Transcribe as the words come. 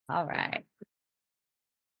All right.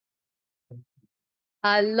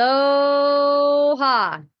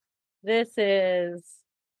 Aloha. This is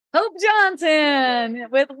Hope Johnson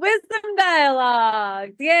with Wisdom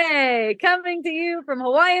Dialogues. Yay. Coming to you from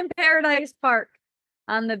Hawaiian Paradise Park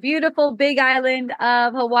on the beautiful big island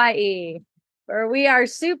of Hawaii, where we are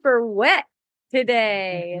super wet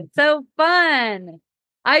today. It's so fun.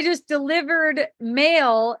 I just delivered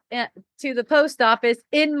mail to the post office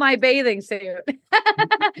in my bathing suit.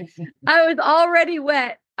 I was already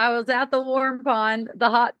wet. I was at the warm pond,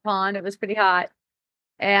 the hot pond. It was pretty hot.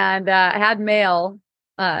 And I had mail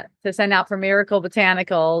to send out for Miracle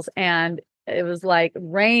Botanicals. And it was like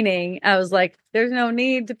raining. I was like, there's no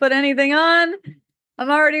need to put anything on.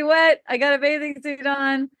 I'm already wet. I got a bathing suit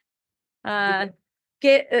on. All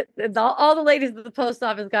the ladies at the post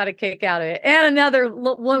office got a kick out of it. And another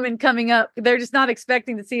woman coming up. They're just not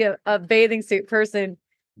expecting to see a bathing suit person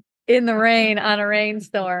in the rain on a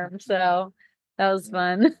rainstorm. So that was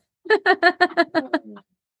fun.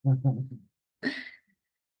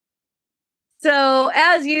 So,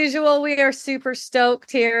 as usual, we are super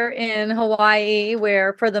stoked here in Hawaii,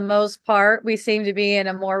 where for the most part, we seem to be in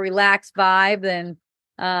a more relaxed vibe than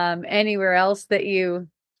anywhere else that you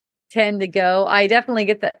tend to go. I definitely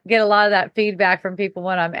get a lot of that feedback from people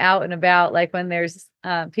when I'm out and about, like when there's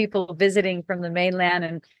people visiting from the mainland,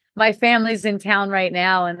 and my family's in town right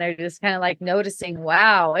now, and they're just kind of like noticing,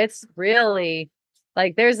 wow, it's really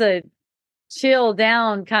like there's a chill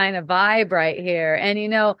down kind of vibe right here. And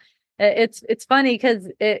it's funny because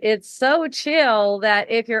it's so chill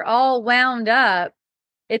that if you're all wound up,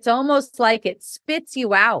 it's almost like it spits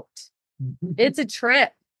you out. It's a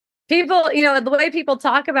trip. People, the way people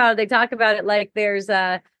talk about it, they talk about it like there's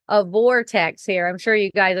a vortex here. I'm sure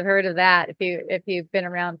you guys have heard of that if you've been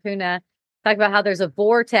around Puna. Talk about how there's a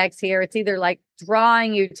vortex here. It's either like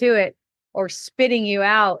drawing you to it or spitting you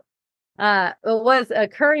out. What's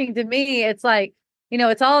occurring to me, it's like,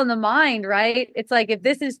 it's all in the mind, right? It's like if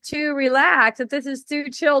this is too relaxed, if this is too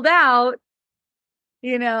chilled out,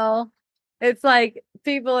 it's like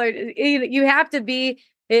people are, you have to be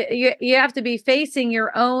facing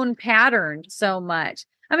your own pattern so much.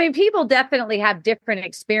 I mean, people definitely have different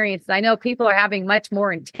experiences. I know people are having much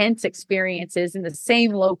more intense experiences in the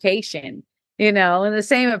same location, in the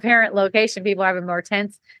same apparent location, people are having more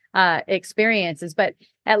tense experiences. But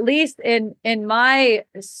at least in my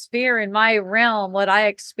sphere, in my realm, what I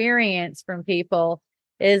experience from people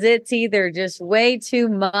is it's either just way too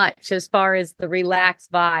much as far as the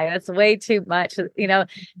relaxed vibe. It's way too much,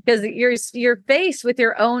 because you're faced with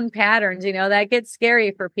your own patterns, that gets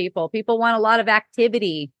scary for people. People want a lot of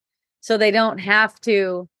activity so they don't have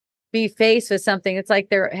to be faced with something. It's like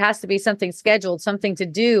there has to be something scheduled, something to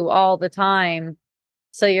do all the time.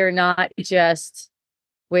 So you're not just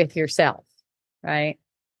with yourself, right?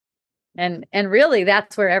 And really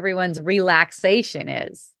that's where everyone's relaxation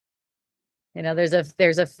is.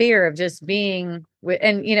 There's a fear of just being with,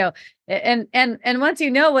 and once you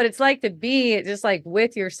know what it's like to be just like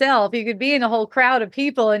with yourself, you could be in a whole crowd of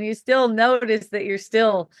people and you still notice that you're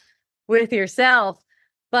still with yourself.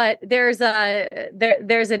 But there's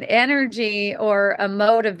an energy or a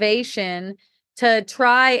motivation to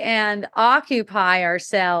try and occupy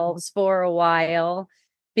ourselves for a while,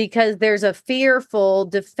 because there's a fearful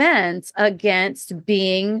defense against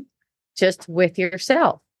being just with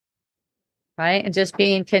yourself, right? And just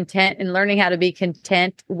being content and learning how to be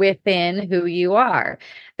content within who you are.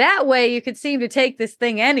 That way you could seem to take this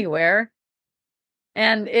thing anywhere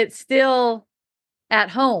and it's still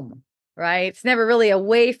at home, right? It's never really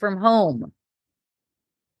away from home.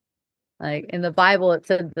 Like in the Bible, it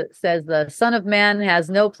says the Son of Man has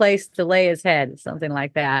no place to lay his head, something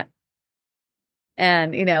like that.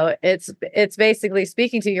 And, it's basically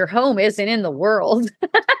speaking to your home isn't in the world.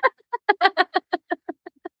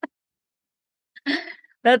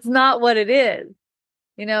 That's not what it is.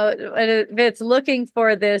 If it's looking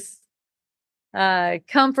for this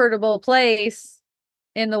comfortable place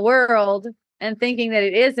in the world and thinking that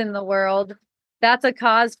it is in the world, that's a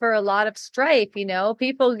cause for a lot of strife.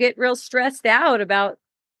 People get real stressed out about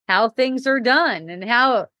how things are done and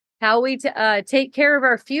how we take care of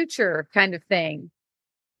our future kind of thing.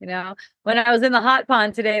 When I was in the hot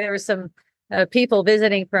pond today, there were some people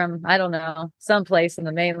visiting from, I don't know, someplace in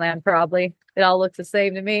the mainland, probably. It all looks the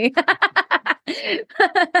same to me.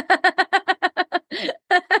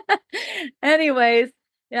 Anyways,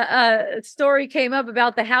 a story came up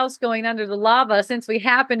about the house going under the lava, since we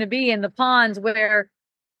happen to be in the ponds where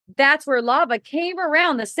that's where lava came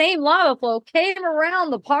around. The same lava flow came around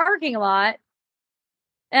the parking lot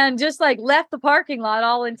and just like left the parking lot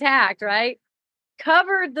all intact, right?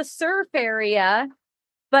 Covered the surf area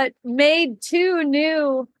but made 2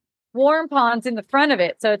 new warm ponds in the front of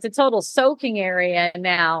it. So it's a total soaking area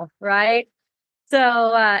now, right?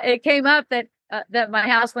 So it came up that my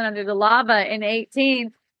house went under the lava in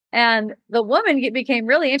 18, and the woman became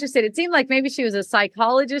really interested. It seemed like maybe she was a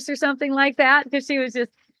psychologist or something like that, because she was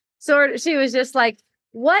just like,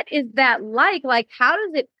 what is that like? Like, how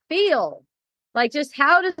does it feel? Like, just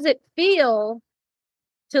how does it feel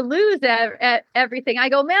to lose everything? I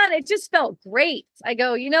go, man, it just felt great. I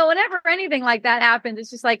go, whenever anything like that happens, it's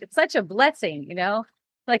just like, it's such a blessing,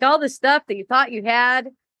 like all the stuff that you thought you had,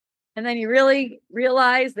 and then you really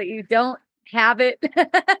realize that you don't have it.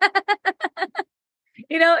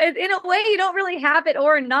 In a way, you don't really have it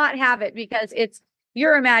or not have it, because it's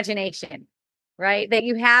your imagination, right? That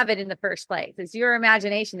you have it in the first place. It's your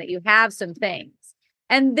imagination that you have some things.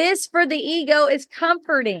 And this, for the ego, is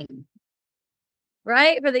comforting,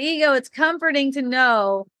 right? For the ego, it's comforting to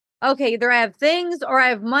know, okay, either I have things or I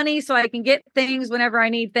have money, so I can get things whenever I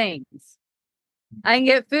need things. I can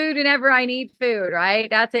get food whenever I need food, right?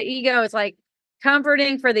 That's the ego. It's like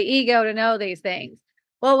comforting for the ego to know these things.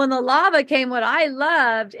 Well, when the lava came, what I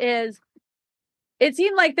loved is it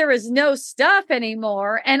seemed like there was no stuff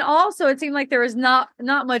anymore. And also it seemed like there was not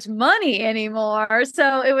much money anymore.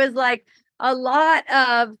 So it was like a lot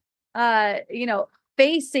of,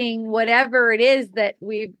 facing whatever it is that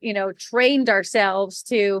we've, trained ourselves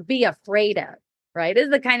to be afraid of, right? This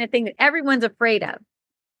is the kind of thing that everyone's afraid of.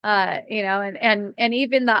 And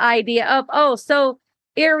even the idea of, so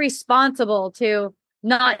irresponsible to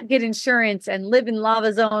not get insurance and live in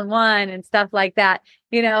lava zone 1 and stuff like that.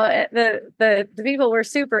 The people were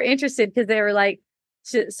super interested, because they were like,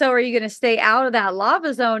 so are you going to stay out of that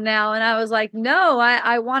lava zone now? And I was like, no,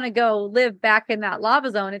 I want to go live back in that lava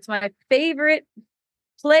zone. It's my favorite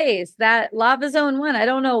place, that lava zone 1. I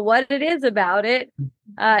don't know what it is about it.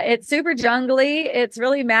 It's super jungly. It's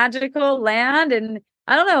really magical land. And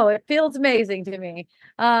I don't know, it feels amazing to me.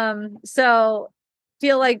 So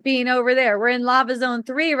feel like being over there. We're in lava zone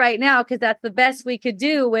 3 right now, because that's the best we could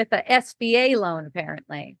do with a SBA loan,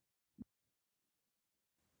 apparently.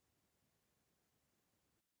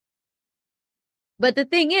 But the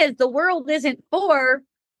thing is, the world isn't for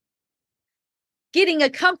getting a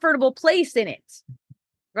comfortable place in it,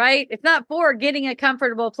 right? It's not for getting a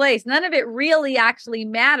comfortable place. None of it really actually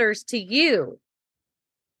matters to you.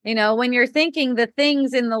 When you're thinking the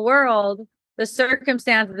things in the world, the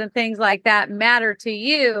circumstances and things like that matter to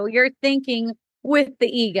you, you're thinking with the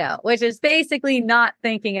ego, which is basically not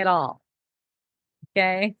thinking at all.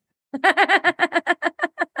 Okay.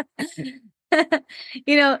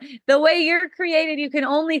 The way you're created, you can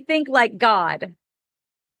only think like God.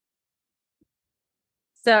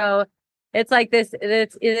 So it's like this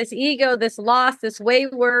ego, this lost, this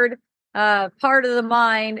wayward part of the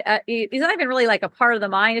mind. It's not even really like a part of the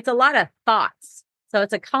mind. It's a lot of thoughts. So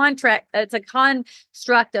it's a construct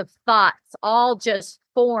of thoughts, all just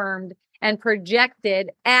formed and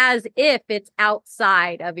projected as if it's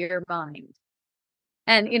outside of your mind.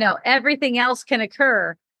 And, everything else can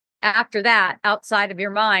occur after that outside of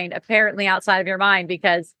your mind, apparently outside of your mind,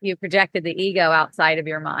 because you projected the ego outside of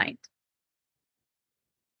your mind.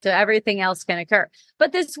 So everything else can occur.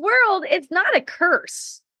 But this world, it's not a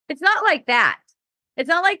curse. It's not like that. It's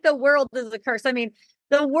not like the world is a curse. I mean,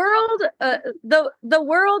 the world, the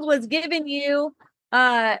world was given you,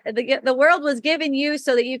 the world was given you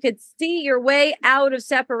so that you could see your way out of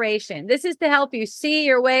separation. This is to help you see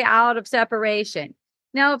your way out of separation.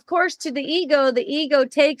 Now, of course, to the ego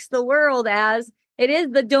takes the world as it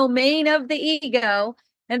is the domain of the ego,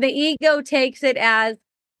 and the ego takes it as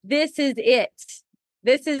this is it.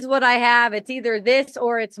 This is what I have. It's either this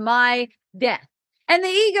or it's my death. And the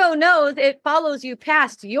ego knows it follows you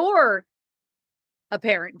past your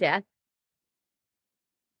apparent death.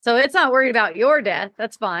 So it's not worried about your death.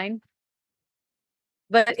 That's fine.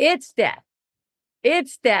 But its death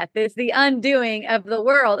is the undoing of the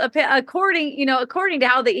world, according to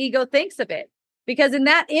how the ego thinks of it. Because in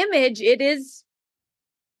that image, it is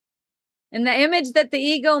in the image that the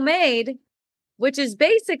ego made, which is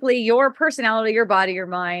basically your personality, your body, your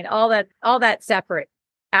mind, all that separate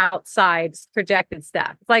outside projected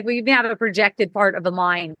stuff. It's like we have a projected part of the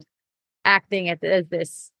mind acting as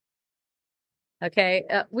this. Okay.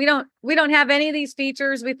 We don't have any of these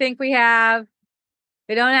features we think we have.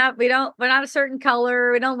 We're not a certain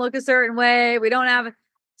color. We don't look a certain way. We don't have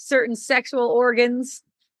certain sexual organs.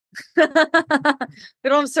 We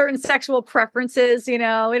don't have certain sexual preferences, we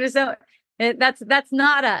just don't. That's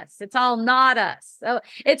not us. It's all not us. So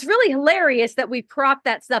it's really hilarious that we prop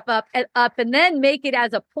that stuff up and then make it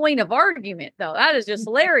as a point of argument, though. That is just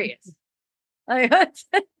hilarious.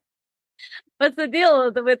 What's the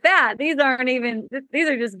deal with that? These are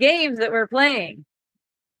just games that we're playing.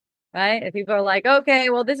 Right? If people are like, okay,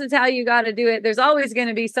 well, this is how you got to do it. There's always going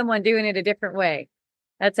to be someone doing it a different way.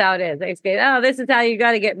 That's how it is. They say, oh, this is how you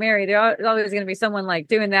got to get married. There's always going to be someone like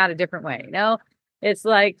doing that a different way. It's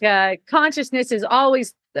like consciousness is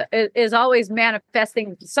always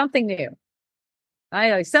manifesting something new. I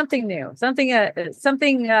know, something new,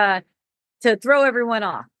 something to throw everyone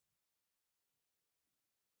off.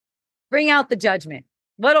 Bring out the judgment.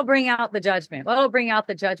 What'll bring out the judgment? What'll bring out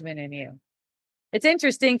the judgment in you? It's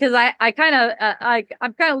interesting because I'm kind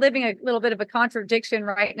of living a little bit of a contradiction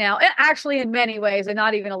right now. Actually, in many ways, and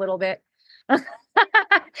not even a little bit.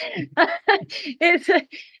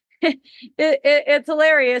 It's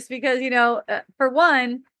hilarious because for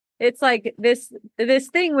one, it's like this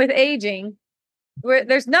thing with aging, where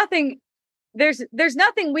there's nothing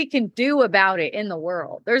we can do about it in the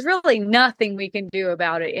world. There's really nothing we can do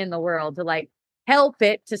about it in the world to like help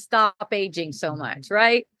it to stop aging so much,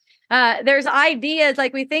 right? There's ideas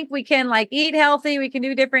like we think we can like eat healthy, we can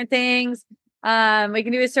do different things. We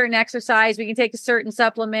can do a certain exercise, we can take a certain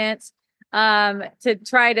supplements to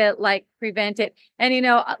try to like prevent it. And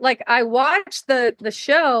like I watched the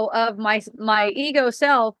show of my ego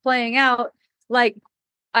self playing out. Like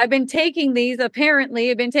I've been taking these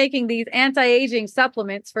anti-aging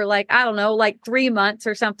supplements for like, I don't know, like 3 months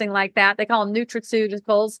or something like that. They call them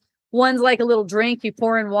nutraceuticals. One's like a little drink you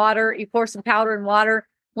pour in water, you pour some powder in water.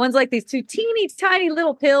 One's like these two teeny tiny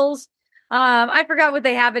little pills. I forgot what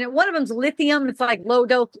they have in it. One of them's lithium. It's like low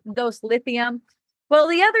dose lithium. Well,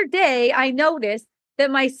 the other day I noticed that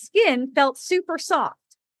my skin felt super soft.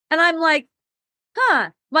 And I'm like,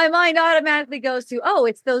 my mind automatically goes to,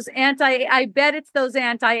 I bet it's those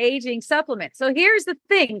anti-aging supplements. So here's the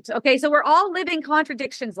thing. Okay. So we're all living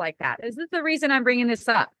contradictions like that. Is this the reason I'm bringing this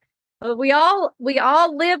up? We all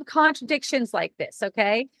live contradictions like this.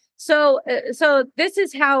 Okay. So this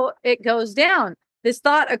is how it goes down. This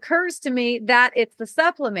thought occurs to me that it's the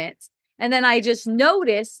supplements. And then I just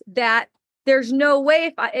notice that there's no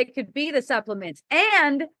way it could be the supplements.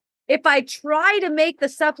 And if I try to make the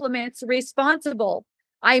supplements responsible,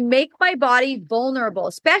 I make my body vulnerable,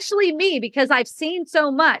 especially me, because I've seen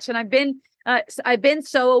so much and I've been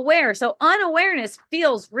so aware. So unawareness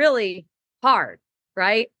feels really hard,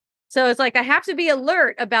 right? So it's like I have to be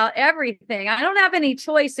alert about everything. I don't have any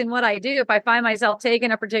choice in what I do if I find myself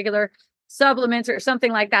taking a particular supplement or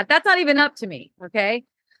something like that. That's not even up to me, okay?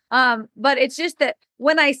 But it's just that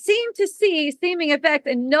when I seem to see seeming effects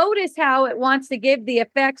and notice how it wants to give the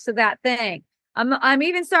effects of that thing, I'm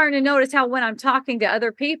even starting to notice how when I'm talking to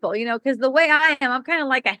other people, because the way I am, I'm kind of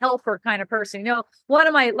like a helper kind of person. One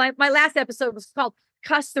of my last episode was called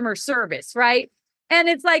customer service, right? And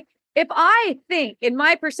it's like, if I think in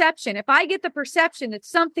my perception, if I get the perception that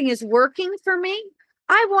something is working for me,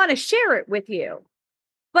 I want to share it with you.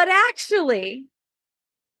 But actually,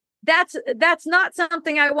 that's not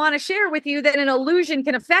something I want to share with you, that an illusion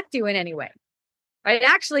can affect you in any way. Right?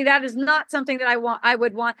 Actually, that is not something that I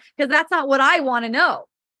would want, because that's not what I want to know.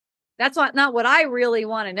 That's not what I really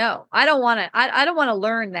want to know. I don't want to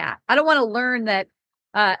learn that. I don't want to learn that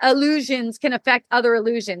illusions can affect other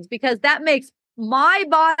illusions, because that makes my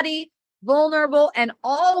body vulnerable and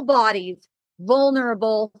all bodies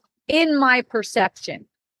vulnerable in my perception.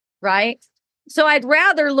 Right? So I'd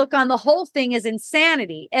rather look on the whole thing as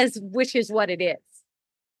insanity, which is what it is.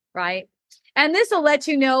 Right? And this will let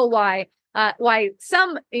you know why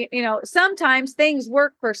sometimes things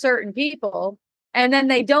work for certain people and then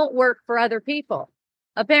they don't work for other people.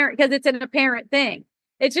 Apparent, because it's an apparent thing.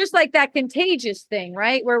 It's just like that contagious thing,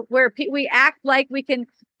 right? Where we act like we can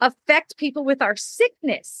affect people with our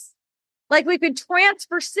sickness, like we could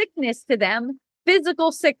transfer sickness to them,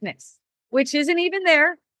 physical sickness, which isn't even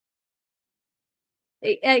there.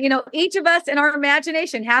 Each of us in our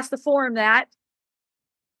imagination has to form that.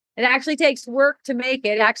 It actually takes work to make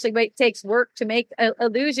it. It actually takes work to make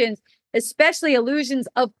illusions, especially illusions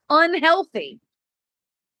of unhealthy.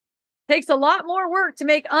 It takes a lot more work to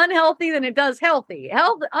make unhealthy than it does healthy.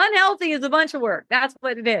 Unhealthy is a bunch of work. That's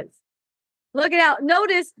what it is. Look at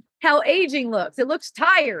notice how aging looks. It looks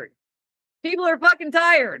tired. People are fucking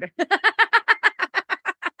tired.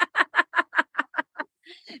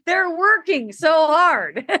 They're working so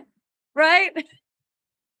hard, right?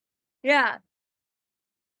 Yeah.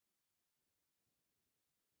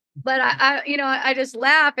 But I just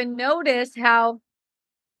laugh and notice how,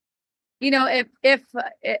 if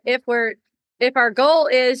our goal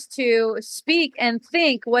is to speak and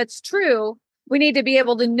think what's true, we need to be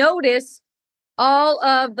able to notice all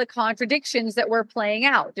of the contradictions that we're playing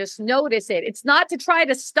out. Just notice it. It's not to try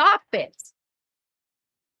to stop it.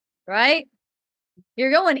 right?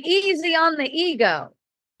 You're going easy on the ego.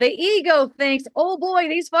 The ego thinks, oh boy,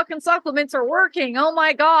 these fucking supplements are working. Oh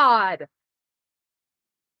my God.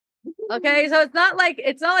 Okay. So it's not like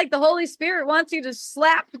the Holy Spirit wants you to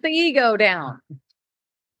slap the ego down.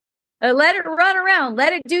 Let it run around.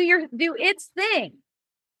 Let it do its thing.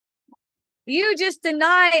 You just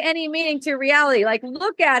deny any meaning to reality. Like,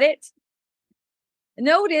 look at it.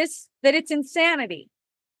 Notice that it's insanity.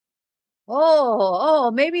 Oh,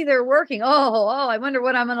 maybe they're working. Oh, I wonder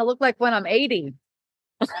what I'm going to look like when I'm 80.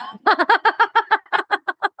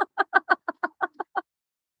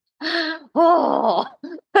 Oh,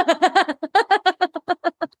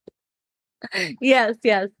 yes.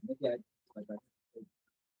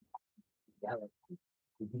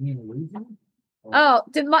 Oh,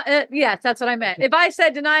 yes, that's what I meant. If I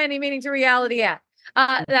said deny any meaning to reality, yeah.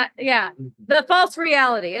 The false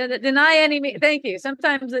reality, deny any. Thank you.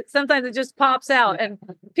 Sometimes it just pops out, and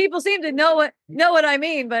people seem to know what I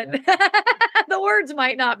mean, but the words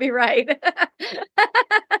might not be right.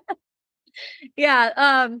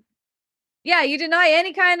 Yeah. Yeah. You deny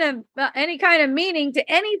any kind of meaning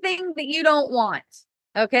to anything that you don't want.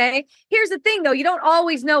 Okay. Here's the thing, though. You don't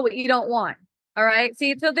always know what you don't want. All right.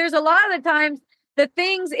 See, so there's a lot of the times the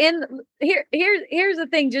things here's the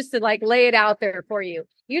thing, just to like lay it out there for you.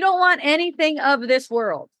 You don't want anything of this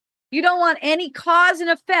world. You don't want any cause and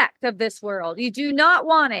effect of this world. You do not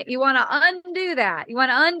want it. You want to undo that. You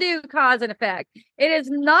want to undo cause and effect. It is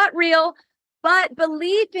not real, but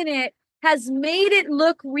belief in it has made it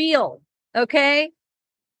look real. Okay.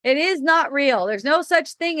 It is not real. There's no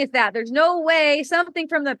such thing as that. There's no way something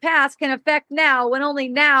from the past can affect now when only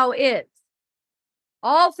now is.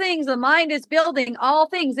 All things, the mind is building all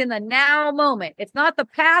things in the now moment. It's not the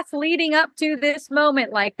past leading up to this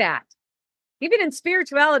moment like that. Even in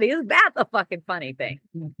spirituality, isn't that the fucking funny thing?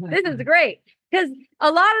 This is great, because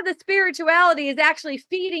a lot of the spirituality is actually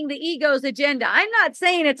feeding the ego's agenda. I'm not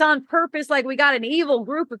saying it's on purpose, like we got an evil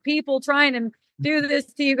group of people trying to do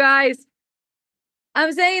this to you guys.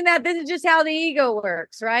 I'm saying that this is just how the ego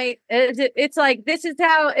works, right? It's like, this is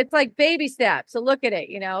how it's like baby steps. So look at it,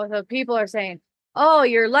 so people are saying, oh,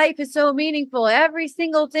 your life is so meaningful. Every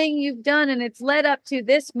single thing you've done, and it's led up to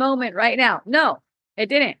this moment right now. No, it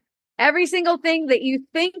didn't. Every single thing that you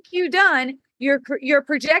think you've done, you're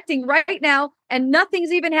projecting right now, and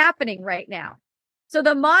nothing's even happening right now. So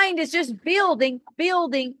the mind is just building.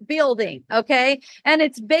 Okay. And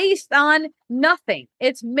it's based on nothing.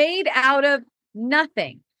 It's made out of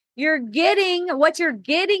nothing. What you're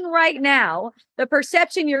getting right now, the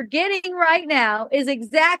perception you're getting right now is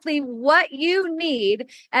exactly what you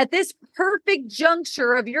need at this perfect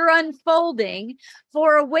juncture of your unfolding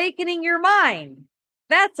for awakening your mind.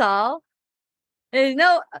 That's all. It's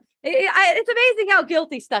amazing how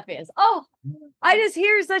guilty stuff is. Oh, I just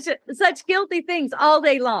hear such guilty things all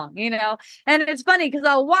day long, and it's funny because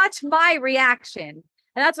I'll watch my reaction.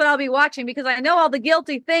 And that's what I'll be watching, because I know all the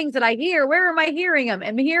guilty things that I hear. Where am I hearing them?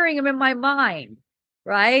 I'm hearing them in my mind,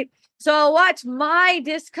 right? So I'll watch my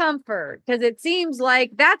discomfort, because it seems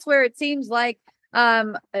like that's where it seems like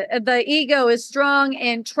the ego is strong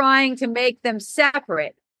in trying to make them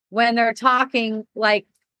separate when they're talking, like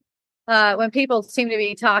when people seem to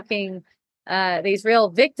be talking these real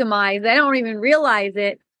victimized, they don't even realize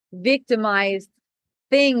it, victimized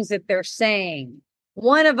things that they're saying.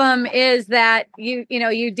 One of them is that you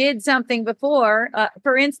did something before.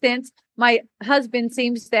 For instance, my husband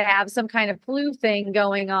seems to have some kind of flu thing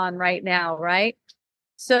going on right now, right?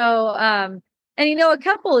 So, and a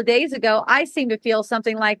couple of days ago, I seem to feel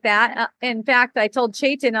something like that. In fact, I told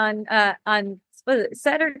Chaitan on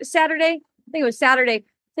Saturday. I think it was Saturday.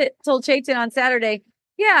 Told Chaitan on Saturday,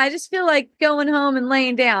 yeah, I just feel like going home and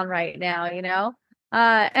laying down right now, and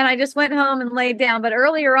I just went home and laid down. But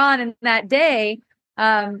earlier on in that day,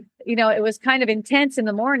 it was kind of intense in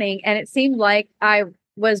the morning, and it seemed like I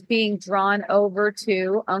was being drawn over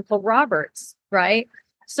to Uncle Robert's, right?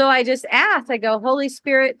 So I just asked, I go, Holy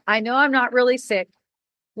Spirit, I know I'm not really sick.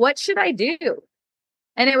 What should I do?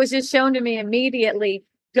 And it was just shown to me immediately,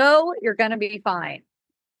 go, you're going to be fine.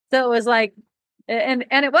 So it was like, and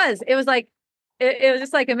it was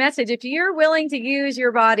just like a message. If you're willing to use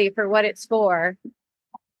your body for what it's for,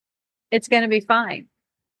 it's going to be fine.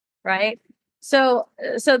 Right. So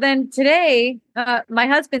then today, my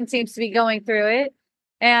husband seems to be going through it,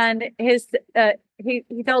 and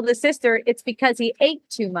he told his sister it's because he ate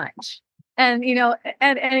too much. And,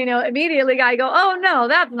 immediately I go, oh no,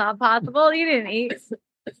 that's not possible. You didn't eat.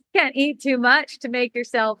 You can't eat too much to make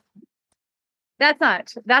yourself. That's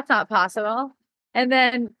not possible. And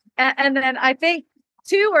then I think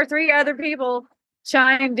 2 or 3 other people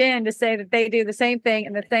chimed in to say that they do the same thing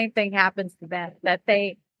and the same thing happens to them, that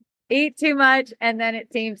they eat too much. And then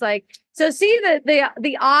it seems like, so see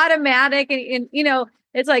the automatic and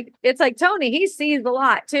it's like Tony, he sees a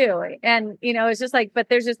lot too. And, it's just like, but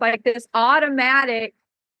there's just like this automatic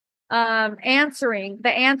answering,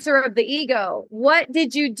 the answer of the ego. What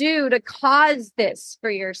did you do to cause this for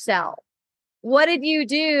yourself? What did you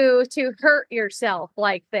do to hurt yourself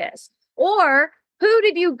like this? Or who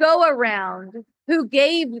did you go around who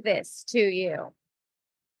gave this to you?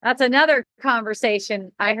 That's another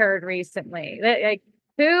conversation I heard recently. Like,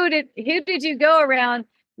 who did you go around?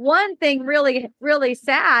 One thing really, really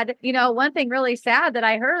sad, one thing really sad that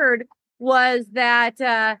I heard was that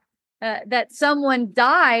that someone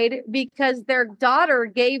died because their daughter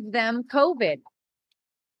gave them COVID.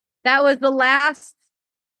 That was the last.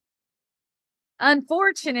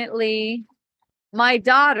 Unfortunately, my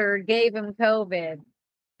daughter gave him COVID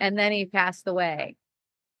and then he passed away.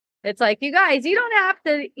 It's like, you guys, you don't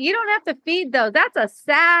have to feed those. That's a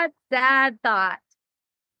sad, sad thought.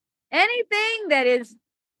 Anything that is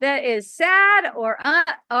sad or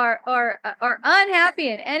unhappy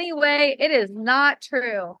in any way, it is not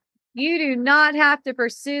true. You do not have to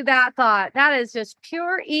pursue that thought. That is just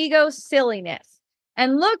pure ego silliness.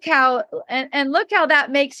 And look how that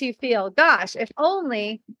makes you feel. Gosh, if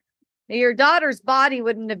only your daughter's body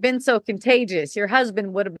wouldn't have been so contagious. Your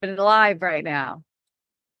husband would have been alive right now.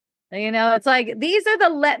 It's like these are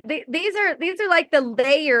like the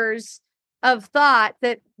layers of thought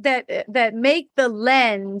that make the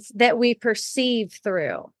lens that we perceive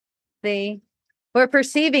through. See, we're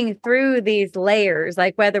perceiving through these layers,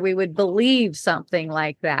 like whether we would believe something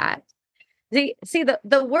like that. See,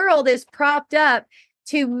 the world is propped up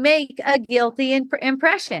to make a guilty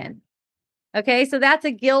impression. Okay, so that's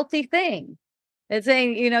a guilty thing. It's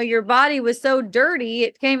saying, your body was so dirty,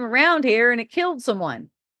 it came around here and it killed someone.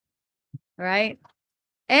 Right?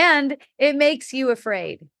 And it makes you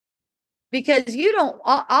afraid because you don't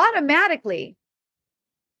automatically,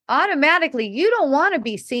 you don't want to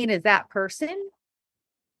be seen as that person.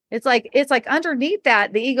 It's like underneath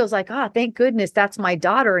that, the ego's like, thank goodness that's my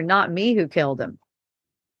daughter and not me who killed him.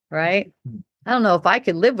 Right? I don't know if I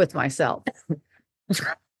could live with myself.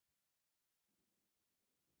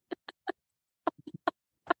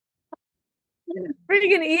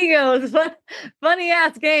 Freaking egos, funny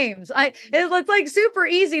ass games. It's like super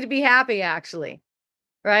easy to be happy, actually.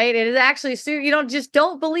 Right? It is actually you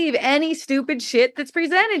don't believe any stupid shit that's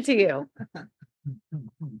presented to you.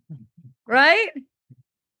 Right?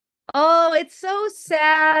 Oh, it's so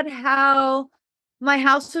sad how my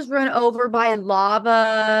house was run over by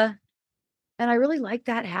lava. And I really like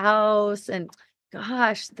that house. And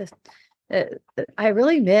gosh, I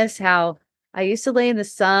really miss how I used to lay in the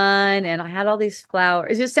sun and I had all these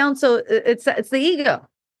flowers. It just sounds so, it's the ego.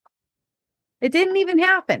 It didn't even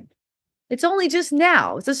happen. It's only just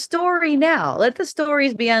now. It's a story now. Let the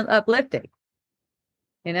stories be uplifting.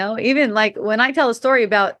 Even like when I tell a story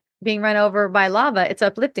about being run over by lava, it's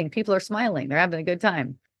uplifting. People are smiling. They're having a good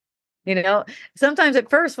time. Sometimes at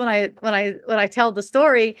first when I tell the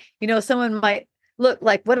story, someone might look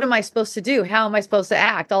like, what am I supposed to do? How am I supposed to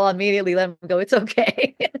act? I'll immediately let them go. It's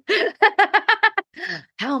okay.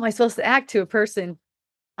 How am I supposed to act to a person?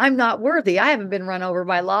 I'm not worthy. I haven't been run over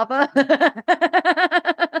by lava.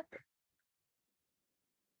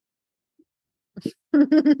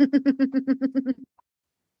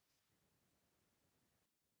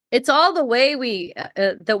 It's all the way we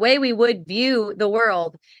would view the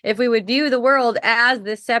world. If we would view the world as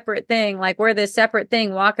this separate thing, like we're this separate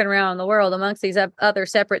thing walking around the world amongst these other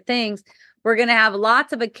separate things, we're going to have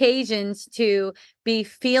lots of occasions to be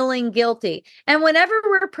feeling guilty. And whenever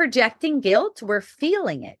we're projecting guilt, we're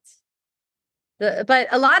feeling it. But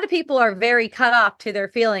a lot of people are very cut off to their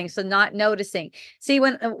feelings, so not noticing. See,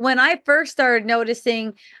 when I first started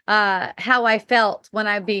noticing how I felt when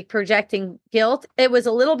I'd be projecting guilt, it was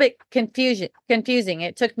a little bit confusing.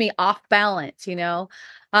 It took me off balance,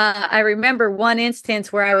 I remember one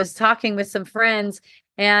instance where I was talking with some friends,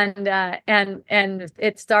 and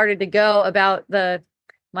it started to go about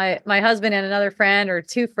my husband and another friend or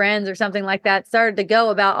two friends or something like that started to go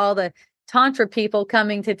about all the Tantra people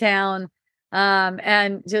coming to town.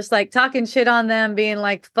 And just like talking shit on them, being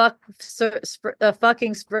like,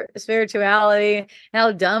 fucking spirituality,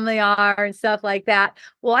 how dumb they are and stuff like that.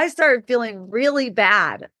 Well, I started feeling really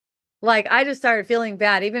bad. Like I just started feeling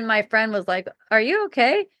bad. Even my friend was like, are you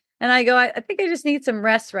okay? And I go, I think I just need some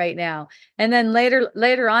rest right now. And then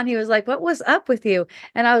later on, he was like, what was up with you?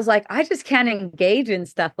 And I was like, I just can't engage in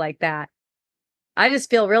stuff like that. I just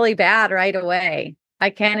feel really bad right away. I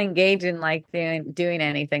can't engage in like doing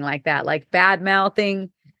anything like that, like bad mouthing,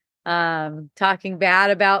 talking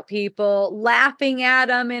bad about people, laughing at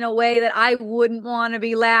them in a way that I wouldn't want to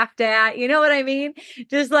be laughed at. You know what I mean?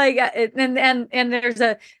 Just like, and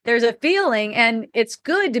there's a feeling, and it's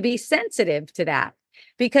good to be sensitive to that,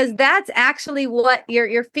 because that's actually what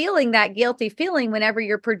you're feeling, that guilty feeling whenever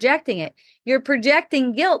you're projecting it. You're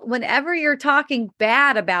projecting guilt whenever you're talking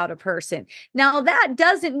bad about a person. Now, that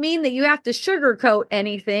doesn't mean that you have to sugarcoat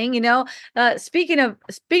anything. Speaking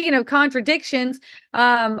of contradictions,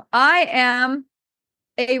 I am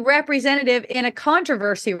a representative in a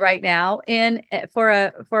controversy right now for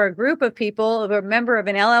a group of people, a member of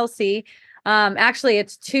an LLC. Actually,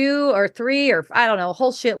 it's 2 or 3 or I don't know, a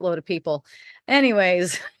whole shitload of people.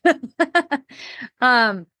 Anyways,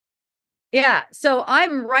 yeah. So I've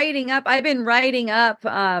been writing up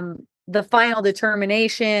the final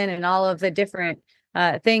determination and all of the different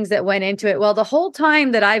things that went into it. Well, the whole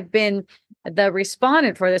time that I've been the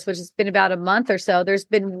respondent for this, which has been about a month or so, there's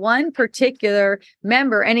been one particular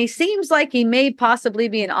member, and he seems like he may possibly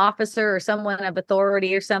be an officer or someone of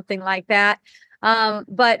authority or something like that.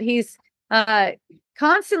 But he's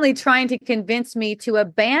constantly trying to convince me to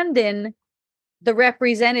abandon the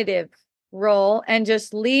representative role and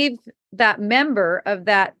just leave that member of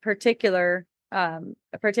that particular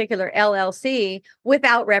LLC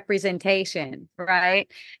without representation,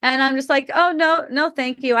 right? And I'm just like, oh, no,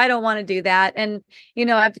 thank you. I don't want to do that. And,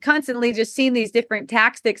 I've constantly just seen these different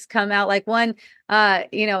tactics come out, like one, how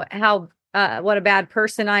what a bad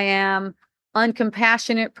person I am,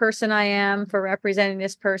 uncompassionate person I am for representing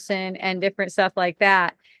this person, and different stuff like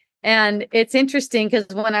that. And it's interesting because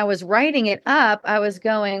when I was writing it up, I was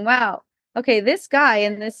going, wow, okay, this guy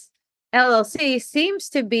in this LLC seems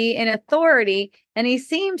to be in authority, and he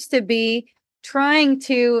seems to be trying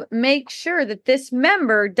to make sure that this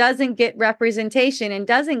member doesn't get representation and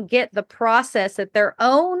doesn't get the process that their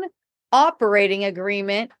own operating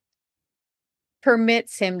agreement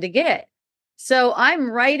permits him to get. So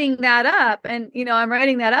I'm writing that up, and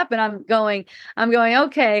I'm going,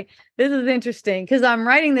 okay, this is interesting, because I'm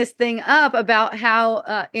writing this thing up about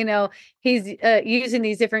how, he's using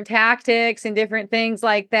these different tactics and different things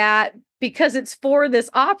like that, because it's for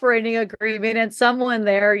this operating agreement, and someone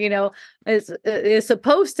there, is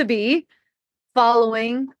supposed to be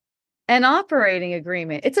following an operating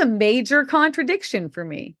agreement. It's a major contradiction for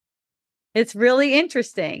me. It's really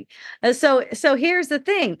interesting. So here's the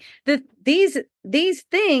thing, that these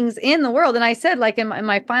things in the world, and I said, like in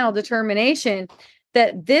my final determination,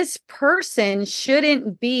 that this person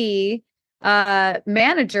shouldn't be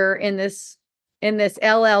manager in this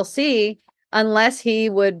LLC unless he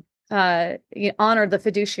would honor the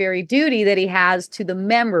fiduciary duty that he has to the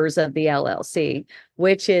members of the LLC,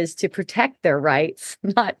 which is to protect their rights,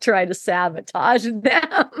 not try to sabotage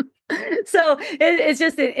them. So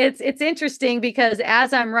it's interesting, because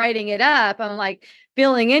as I'm writing it up, I'm like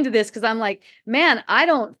feeling into this, because I'm like, man, I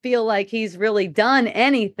don't feel like he's really done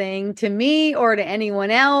anything to me or to anyone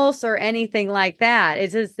else or anything like that.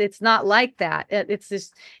 It's not like that. It's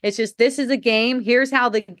just this is a game. Here's how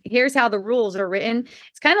the rules are written.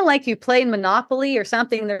 It's kind of like you play Monopoly or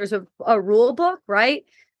something. There's a rule book, right?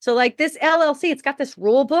 So like this LLC, it's got this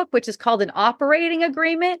rule book, which is called an operating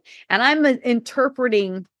agreement, and I'm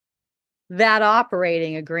interpreting that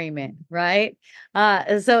operating agreement, right?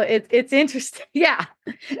 So it's interesting. Yeah.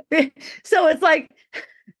 So it's like,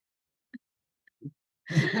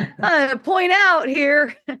 point out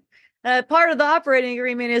here, part of the operating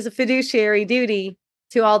agreement is a fiduciary duty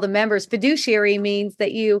to all the members. Fiduciary means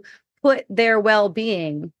that you put their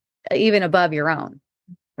well-being even above your own,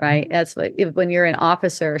 right? That's when you're an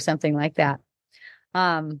officer or something like that,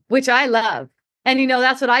 which I love. And,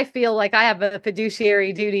 that's what I feel like. I have a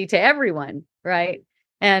fiduciary duty to everyone. Right.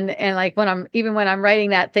 And like when I'm writing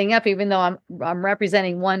that thing up, even though I'm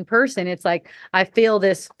representing one person, it's like, I feel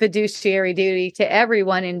this fiduciary duty to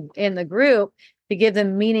everyone in the group to give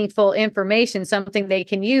them meaningful information, something they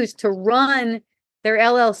can use to run their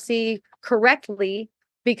LLC correctly,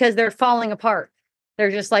 because they're falling apart. They're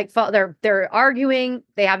just like, they're arguing.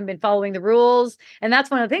 They haven't been following the rules. And that's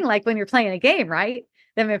one of the things, like when you're playing a game, right?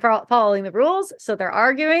 They've been following the rules, so they're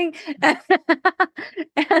arguing.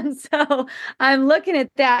 And so I'm looking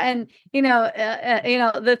at that, and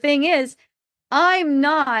the thing is, I'm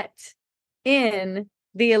not in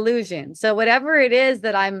the illusion. So whatever it is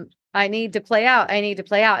that I need to play out,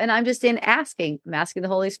 and I'm just asking the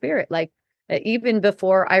Holy Spirit. Like even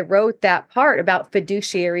before I wrote that part about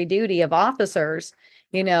fiduciary duty of officers,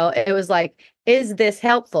 it was like, is this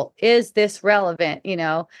helpful? Is this relevant?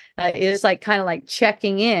 It's like kind of like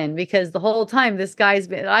checking in, because the whole time this guy's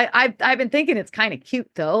been, I've been thinking it's kind of cute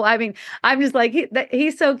though. I mean, I'm just like,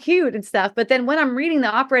 he's so cute and stuff. But then when I'm reading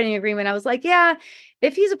the operating agreement, I was like, yeah,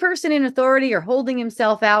 if he's a person in authority or holding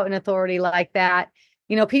himself out in authority like that,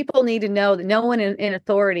 people need to know that no one in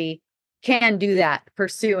authority can do that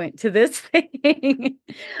pursuant to this thing.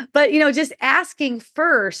 But, just asking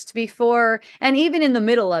first before, and even in the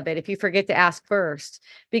middle of it, if you forget to ask first,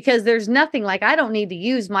 because there's nothing like, I don't need to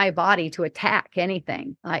use my body to attack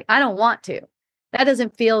anything. Like, I don't want to. That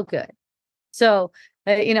doesn't feel good. So,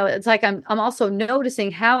 it's like I'm also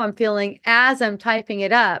noticing how I'm feeling as I'm typing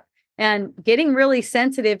it up and getting really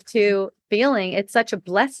sensitive to feeling it's such a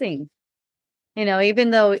blessing.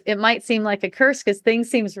 Even though it might seem like a curse, because things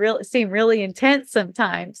seem really intense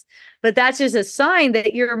sometimes, but that's just a sign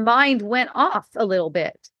that your mind went off a little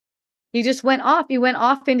bit. You just went off. You went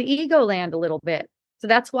off into ego land a little bit. So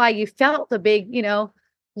that's why you felt a big,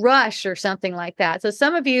 rush or something like that. So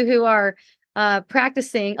some of you who are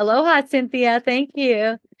practicing, aloha, Cynthia, thank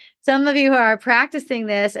you. Some of you who are practicing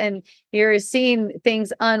this and you're seeing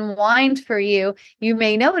things unwind for you, you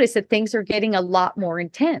may notice that things are getting a lot more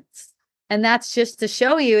intense. And that's just to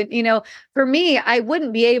show you, for me, I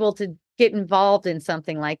wouldn't be able to get involved in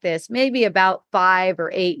something like this, maybe about 5 or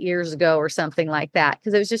 8 years ago or something like that,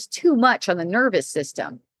 because it was just too much on the nervous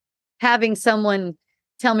system. Having someone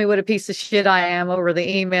tell me what a piece of shit I am over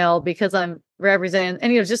the email because I'm representing,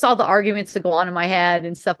 and, just all the arguments that go on in my head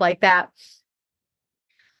and stuff like that.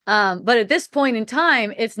 But at this point in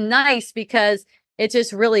time, it's nice because it's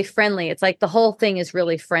just really friendly. It's like the whole thing is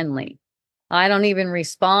really friendly. I don't even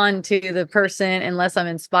respond to the person unless I'm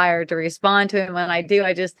inspired to respond to him. When I do,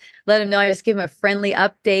 I just let him know. I just give him a friendly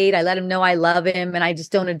update. I let him know I love him, and I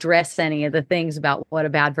just don't address any of the things about what a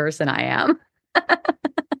bad person I am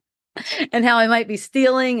and how I might be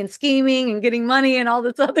stealing and scheming and getting money and all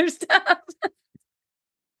this other stuff.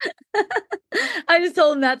 I just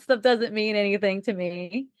told him that stuff doesn't mean anything to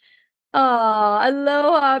me. Oh,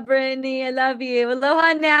 aloha, Brittany. I love you.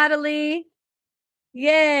 Aloha, Natalie.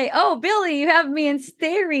 Yay. Oh, Billy, you have me in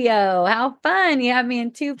stereo. How fun. You have me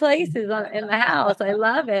in 2 places in the house. I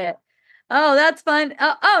love it. Oh, that's fun.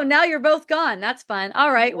 Oh, now you're both gone. That's fun.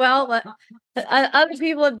 All right. Well, other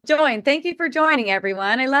people have joined. Thank you for joining,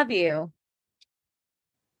 everyone. I love you.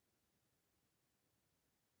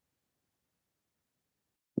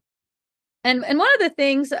 And one of the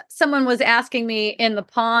things someone was asking me in the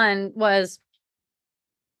pond was,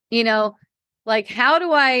 like, how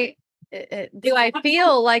do I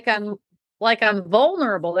feel like I'm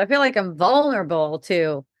vulnerable? I feel like I'm vulnerable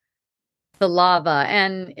to the lava.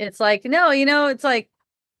 And it's like, no, it's like,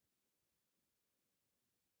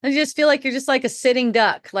 I just feel like you're just like a sitting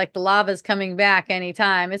duck, like the lava's coming back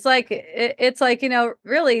anytime. It's like,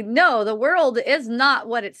 really, no, the world is not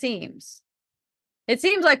what it seems. It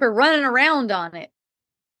seems like we're running around on it.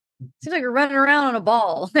 Seems like we're running around on a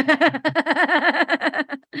ball. But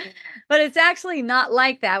it's actually not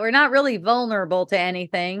like that. We're not really vulnerable to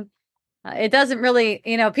anything. It doesn't really,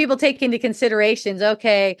 people take into considerations,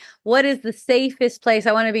 okay, what is the safest place?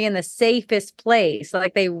 I want to be in the safest place.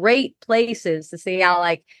 Like they rate places to see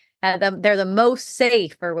how they're the most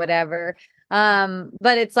safe or whatever.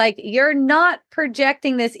 But it's like, you're not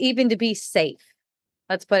projecting this even to be safe.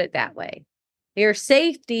 Let's put it that way. Your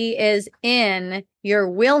safety is in your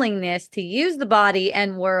willingness to use the body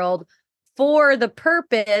and world for the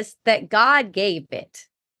purpose that God gave it,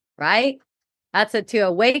 right? That's to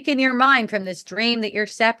awaken your mind from this dream that you're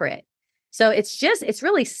separate. So it's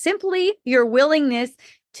really simply your willingness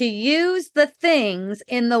to use the things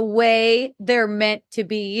in the way they're meant to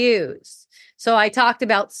be used. So I talked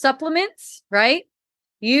about supplements, right?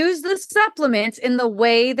 Use the supplements in the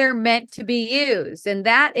way they're meant to be used. And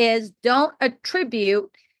that is, don't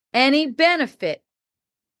attribute any benefit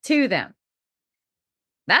to them.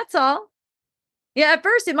 That's all. Yeah, at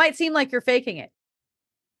first it might seem like you're faking it,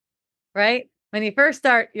 right? When you first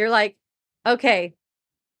start, you're like, okay,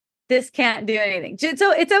 this can't do anything.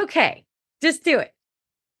 So it's okay. Just do it.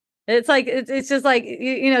 It's like, it's just like,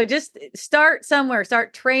 just start somewhere,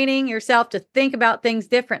 start training yourself to think about things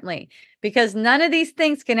differently, because none of these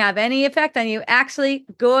things can have any effect on you, actually,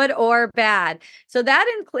 good or bad. So that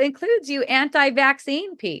includes you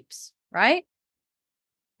anti-vaccine peeps, right?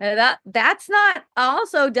 That's not,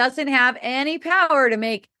 also doesn't have any power to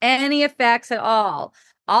make any effects at all.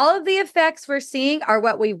 All of the effects we're seeing are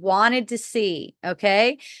what we wanted to see.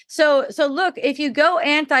 Okay. So look, if you go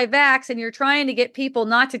anti-vax and you're trying to get people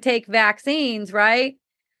not to take vaccines, right?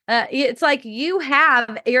 It's like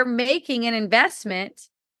you're making an investment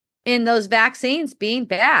in those vaccines being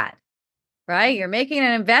bad. right? You're making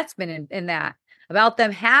an investment in that, about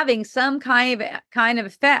them having some kind of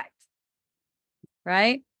effect,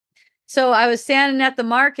 right? So I was standing at the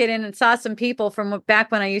market and saw some people from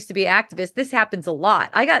back when I used to be activist. This happens a lot.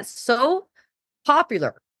 I got so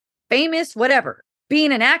popular, famous, whatever,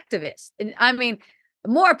 being an activist. And I mean,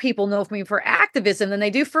 more people know me for activism than they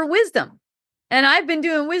do for wisdom. And I've been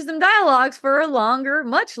doing wisdom dialogues for a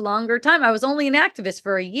much longer time. I was only an activist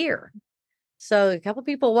for a year. So a couple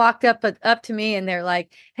people walked up to me and they're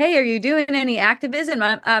like, "Hey, are you doing any activism?"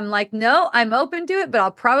 I'm like, "No, I'm open to it, but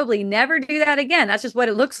I'll probably never do that again." That's just what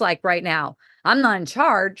it looks like right now. I'm not in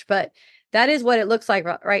charge, but that is what it looks like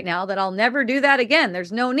right now, that I'll never do that again.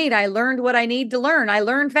 There's no need. I learned what I need to learn. I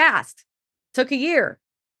learned fast. Took a year.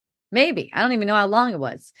 Maybe. I don't even know how long it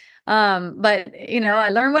was. But I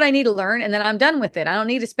learned what I need to learn and then I'm done with it. I don't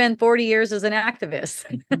need to spend 40 years as an activist.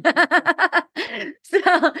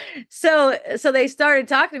 So they started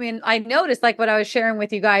talking to me and I noticed, like what I was sharing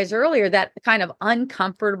with you guys earlier, that kind of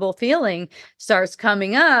uncomfortable feeling starts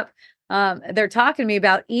coming up. They're talking to me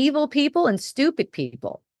about evil people and stupid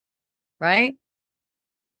people, right?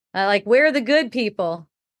 Like, we're the good people.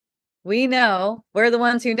 We know we're the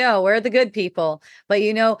ones who know we're the good people, but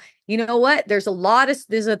you know what? This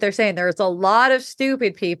is what they're saying. There's a lot of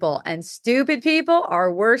stupid people, and stupid people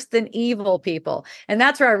are worse than evil people. And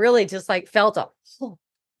that's where I really just like felt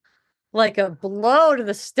like a blow to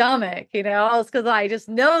the stomach, it's because I just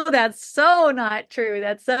know that's so not true.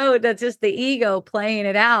 That's just the ego playing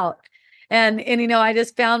it out. And I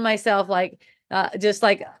just found myself like, just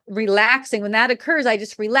like relaxing. When that occurs, I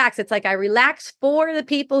just relax. It's like I relax for the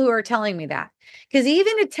people who are telling me that. Because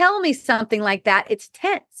even to tell me something like that, it's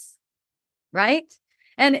tense, right?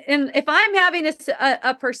 And if I'm having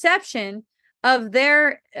a perception of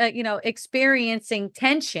their, experiencing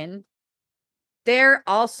tension, they're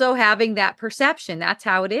also having that perception. That's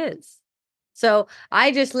how it is. So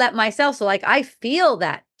I just let myself, so like I feel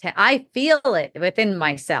that, I feel it within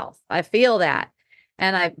myself. I feel that.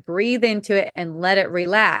 And I breathe into it and let it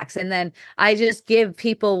relax. And then I just give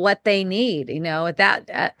people what they need. At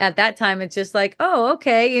that time, it's just like, oh,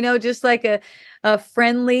 okay. Just like a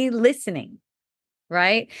friendly listening,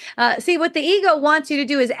 right? See, what the ego wants you to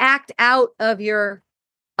do is act out of your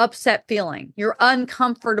upset feeling. You're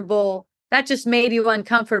uncomfortable. That just made you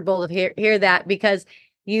uncomfortable to hear that because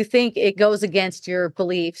you think it goes against your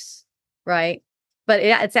beliefs, right? But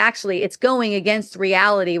it's going against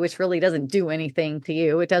reality, which really doesn't do anything to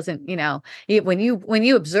you. It doesn't, when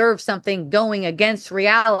you observe something going against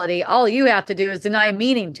reality, all you have to do is deny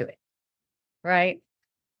meaning to it. Right.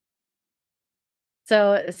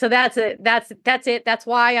 So that's it. That's it. That's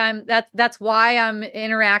why I'm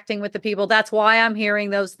interacting with the people. That's why I'm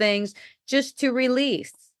hearing those things, just to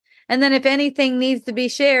release. And then if anything needs to be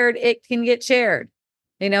shared, it can get shared.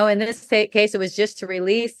 In this case, it was just to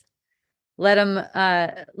release. Let them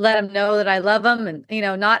know that I love them, and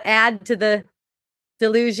not add to the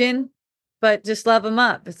delusion, but just love them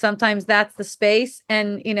up. Sometimes that's the space.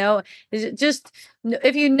 And just,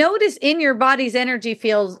 if you notice in your body's energy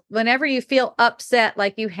fields, whenever you feel upset,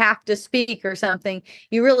 like you have to speak or something,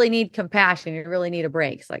 you really need compassion. You really need a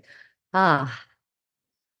break. It's like, and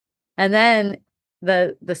then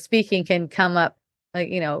the speaking can come up,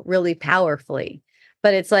 really powerfully.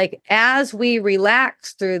 But it's like, as we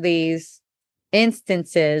relax through these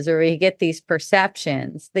instances, or we get these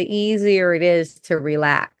perceptions, the easier it is to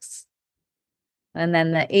relax. And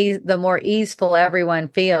then the more easeful everyone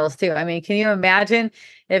feels too. I mean, can you imagine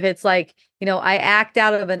if it's like, I act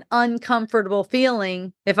out of an uncomfortable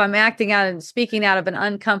feeling. If I'm acting out and speaking out of an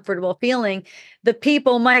uncomfortable feeling, the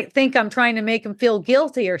people might think I'm trying to make them feel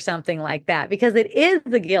guilty or something like that, because it is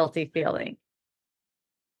the guilty feeling.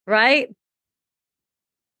 Right?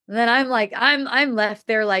 And then I'm like, I'm left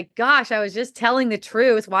there like, gosh, I was just telling the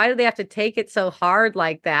truth. Why do they have to take it so hard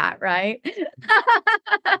like that? Right?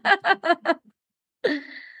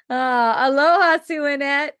 Aloha,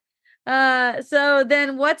 Suanette. So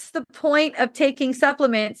then what's the point of taking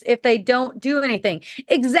supplements if they don't do anything?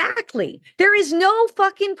 Exactly. There is no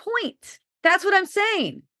fucking point. That's what I'm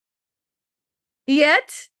saying.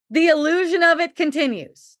 Yet the illusion of it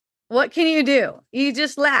continues. What can you do? You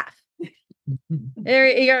just laugh.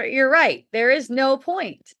 You're right. There is no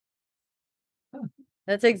point.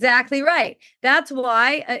 That's exactly right. That's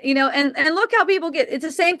why, and look how people get, it's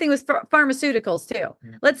the same thing with pharmaceuticals too.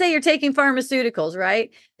 Let's say you're taking pharmaceuticals,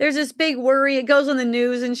 right? There's this big worry. It goes on the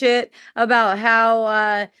news and shit about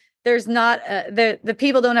how, there's not, the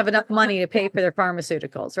people don't have enough money to pay for their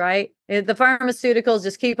pharmaceuticals, right? The pharmaceuticals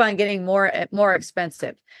just keep on getting more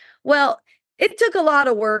expensive. Well, it took a lot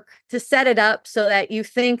of work to set it up so that you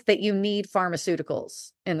think that you need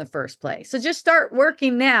pharmaceuticals in the first place. So just start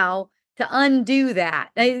working now to undo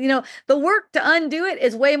that. The work to undo it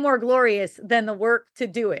is way more glorious than the work to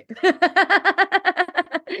do it.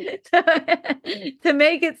 To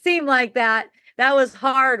make it seem like that was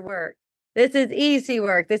hard work. This is easy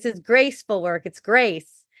work. This is graceful work. It's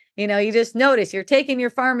grace. You just notice you're taking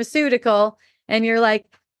your pharmaceutical and you're like,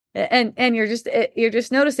 and you're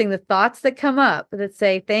just noticing the thoughts that come up that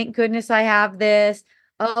say, thank goodness I have this.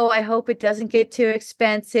 Oh, I hope it doesn't get too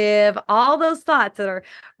expensive. All those thoughts that are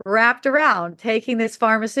wrapped around taking this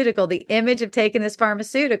pharmaceutical, the image of taking this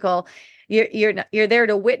pharmaceutical, you're there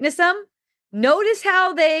to witness them. Notice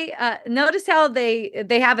how they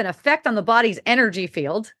have an effect on the body's energy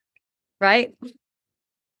field, right?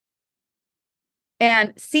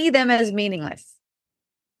 And see them as meaningless.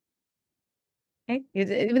 Okay?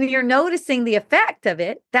 When you're noticing the effect of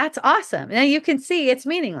it, that's awesome. Now you can see it's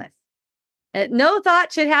meaningless. No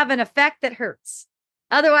thought should have an effect that hurts.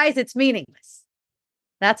 Otherwise, it's meaningless.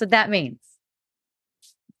 That's what that means.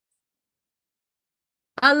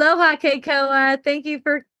 Aloha, Keikoa. Thank you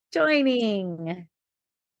for joining.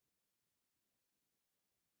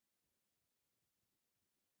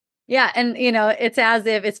 Yeah. And,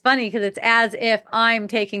 it's funny because it's as if I'm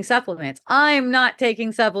taking supplements. I'm not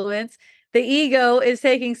taking supplements. The ego is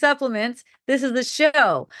taking supplements. This is the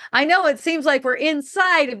show. I know it seems like we're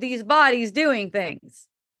inside of these bodies doing things.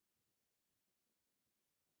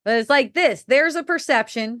 But it's like this. There's a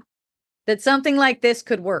perception that something like this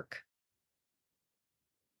could work.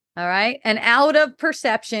 All right. And out of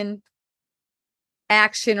perception,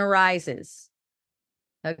 action arises.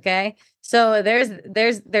 Okay. So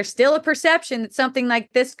there's still a perception that something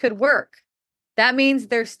like this could work. That means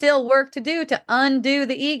there's still work to do to undo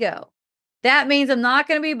the ego. That means I'm not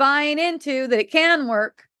going to be buying into that it can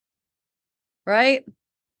work, right?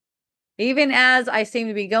 Even as I seem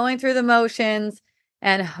to be going through the motions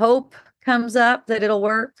and hope comes up that it'll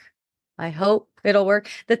work. I hope it'll work.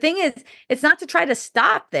 The thing is, it's not to try to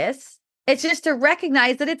stop this. It's just to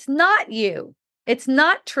recognize that it's not you. It's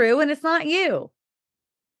not true and it's not you.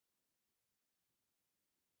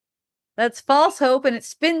 That's false hope and it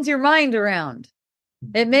spins your mind around.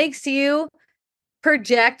 It makes you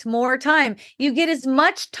project more time. You get as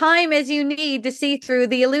much time as you need to see through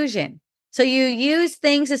the illusion. So you use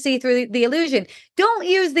things to see through the illusion. Don't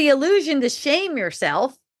use the illusion to shame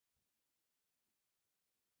yourself.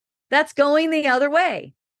 That's going the other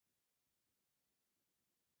way.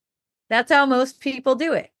 That's how most people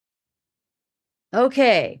do it.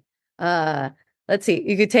 Okay. Let's see.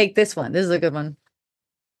 You could take this one. This is a good one.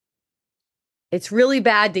 It's really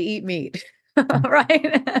bad to eat meat.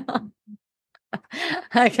 Right?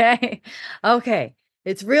 Okay.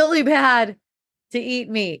 It's really bad to eat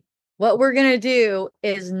meat. What we're going to do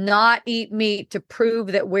is not eat meat to prove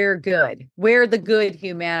that we're good. We're the good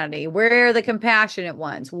humanity. We're the compassionate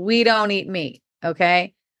ones. We don't eat meat.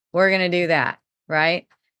 Okay. We're going to do that. Right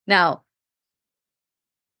now.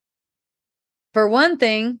 For one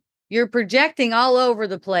thing, you're projecting all over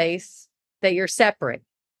the place that you're separate.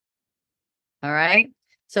 All right.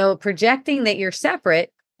 So projecting that you're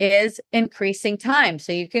separate is increasing time.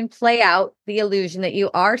 So you can play out the illusion that you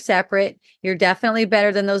are separate. You're definitely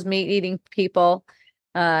better than those meat eating people.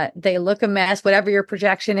 They look a mess, whatever your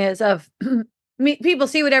projection is of people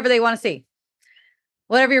see whatever they want to see.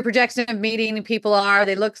 Whatever your projection of meat eating people are,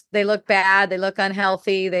 they look bad. They look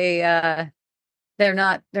unhealthy. They're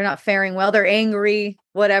not faring well. They're angry,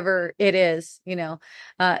 whatever it is,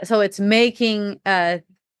 so it's making a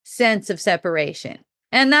sense of separation.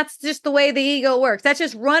 And that's just the way the ego works. That's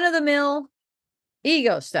just run of the mill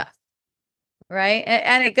ego stuff. Right.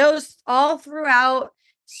 And it goes all throughout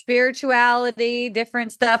spirituality,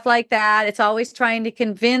 different stuff like that. It's always trying to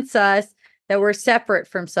convince us that we're separate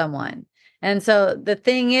from someone. And so the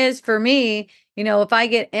thing is, for me, if I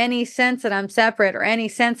get any sense that I'm separate or any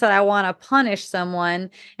sense that I want to punish someone,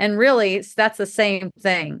 and really that's the same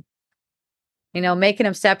thing. Making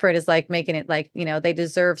them separate is like making it like, they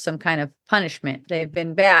deserve some kind of punishment. They've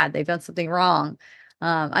been bad. They've done something wrong.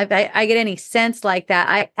 I get any sense like that.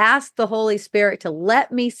 I ask the Holy Spirit to let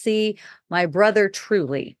me see my brother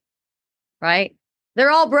truly, right? They're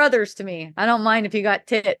all brothers to me. I don't mind if you got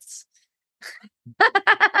tits.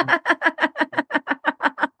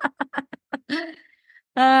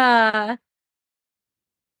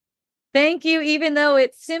 Thank you, even though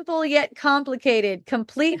it's simple yet complicated.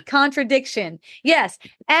 Complete contradiction. Yes,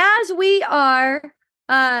 as we are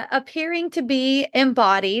appearing to be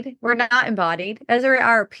embodied, we're not embodied. As we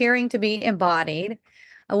are appearing to be embodied,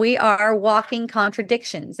 We are walking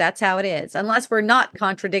contradictions. That's how it is. Unless we're not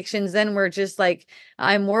contradictions, then we're just like,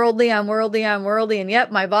 I'm worldly, I'm worldly, I'm worldly. And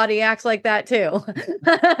yep, my body acts like that too.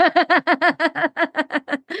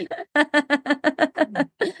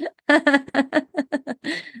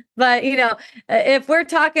 But if we're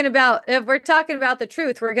talking about the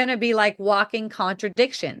truth, we're going to be like walking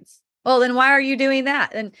contradictions. Well, then why are you doing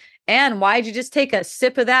that? And why'd you just take a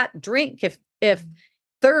sip of that drink if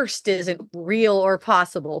thirst isn't real or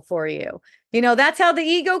possible for you? That's how the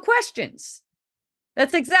ego questions.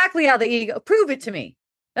 That's exactly how the ego, prove it to me.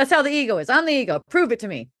 That's how the ego is. I'm the ego. Prove it to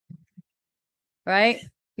me. Right?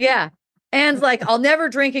 Yeah. And like, I'll never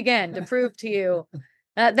drink again to prove to you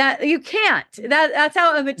that you can't. That's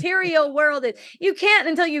how a material world is. You can't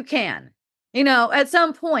until you can. At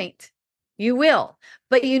some point you will,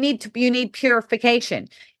 but you need purification.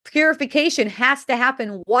 Purification has to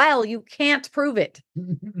happen while you can't prove it.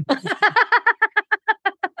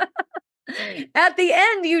 At the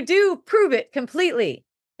end, you do prove it completely.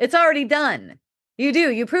 It's already done.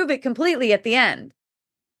 You prove it completely at the end.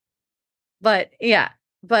 But yeah,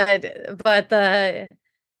 but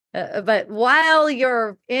while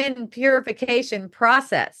you're in purification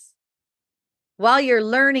process, while you're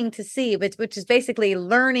learning to see, which is basically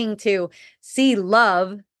learning to see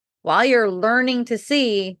love, while you're learning to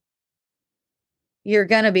see, you're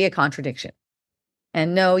going to be a contradiction.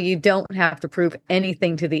 And no, you don't have to prove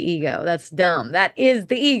anything to the ego. That's dumb. That is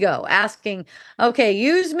the ego asking, okay,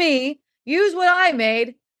 use me, use what I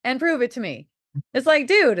made and prove it to me. It's like,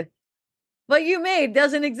 dude, what you made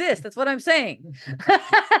doesn't exist. That's what I'm saying.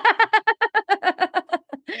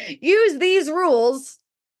 Use these rules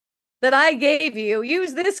that I gave you.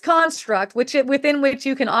 Use this construct within which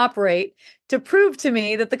you can operate to prove to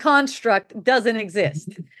me that the construct doesn't exist.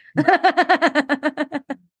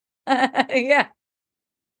 Yeah.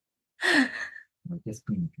 Just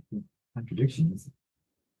contradictions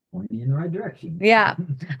pointing in the right direction. Yeah.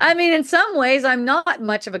 I mean, in some ways, I'm not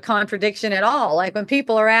much of a contradiction at all. Like when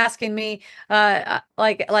people are asking me,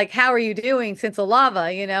 like, how are you doing since the lava?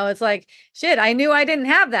 It's like, shit, I knew I didn't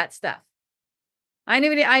have that stuff. I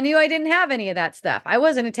knew I didn't have any of that stuff. I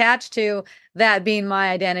wasn't attached to that being my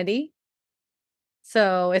identity.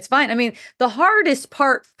 So it's fine. I mean, the hardest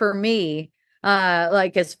part for me, the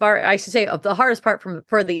hardest part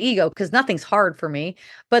for the ego, because nothing's hard for me,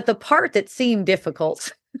 but the part that seemed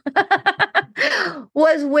difficult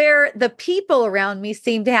was where the people around me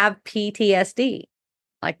seemed to have PTSD.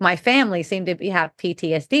 Like my family seemed to have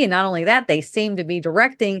PTSD. And not only that, they seemed to be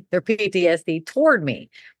directing their PTSD toward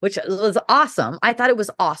me, which was awesome. I thought it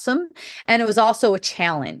was awesome. And it was also a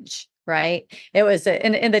challenge, right? It was,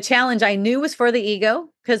 and the challenge I knew was for the ego,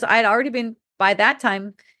 because I'd already been, by that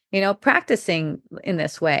time, practicing in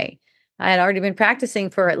this way. I had already been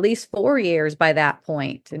practicing for at least 4 years by that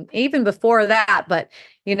point. And even before that, but,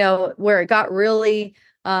 where it got really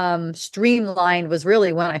streamlined was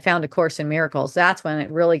really when I found A Course in Miracles. That's when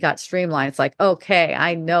it really got streamlined. It's like, okay,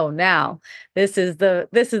 I know now. This is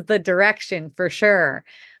the direction for sure.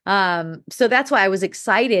 So that's why I was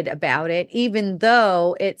excited about it, even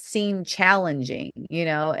though it seemed challenging,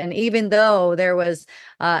 and even though there was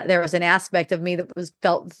an aspect of me that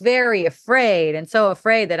felt very afraid, and so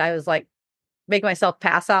afraid that I was like, make myself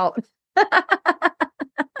pass out.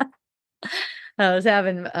 I was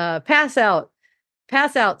having pass out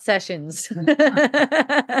sessions.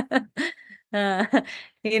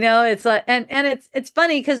 It's like, and it's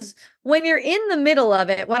funny because when you're in the middle of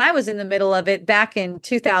it, when I was in the middle of it back in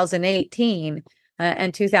 2018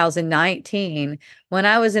 and 2019, when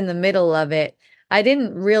I was in the middle of it, I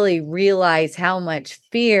didn't really realize how much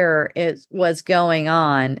fear was going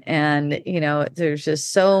on. And, there's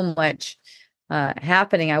just so much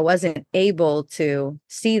happening. I wasn't able to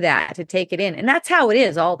see that, to take it in. And that's how it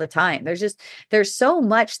is all the time. There's so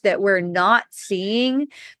much that we're not seeing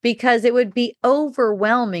because it would be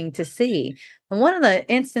overwhelming to see. And one of the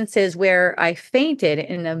instances where I fainted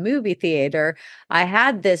in a movie theater, I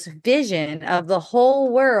had this vision of the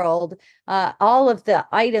whole world, all of the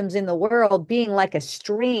items in the world being like a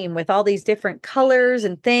stream with all these different colors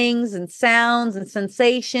and things and sounds and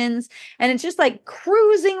sensations. And it's just like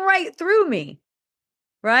cruising right through me.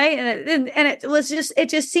 Right. And it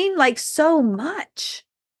just seemed like so much.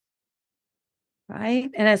 Right.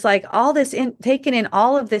 And it's like all this taking in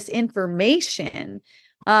all of this information.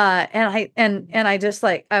 I was just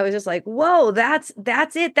like, whoa, that's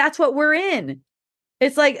it. That's what we're in.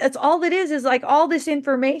 It's like, it's all it is like all this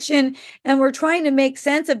information. And we're trying to make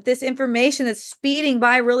sense of this information that's speeding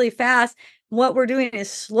by really fast. What we're doing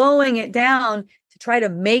is slowing it down to try to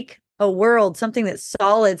make a world, something that's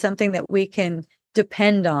solid, something that we can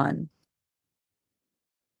depend on.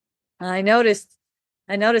 I noticed,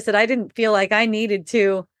 I noticed that I didn't feel like I needed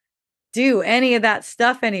to do any of that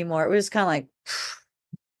stuff anymore. It was kind of like,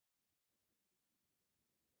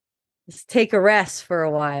 just take a rest for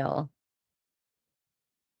a while.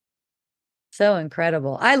 So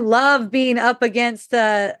incredible. I love being up against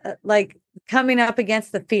like coming up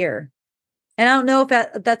against the fear. And I don't know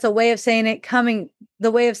if that's a way of saying it,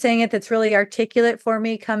 the way of saying it that's really articulate for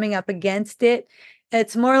me, coming up against it.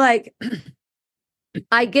 It's more like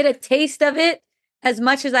I get a taste of it as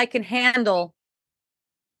much as I can handle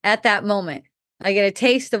at that moment. I get a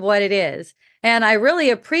taste of what it is, and I really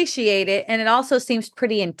appreciate it. And it also seems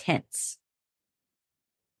pretty intense,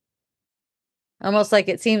 almost like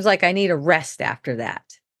it seems like I need a rest after that.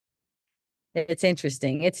 It's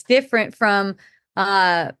interesting. It's different from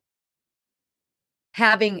uh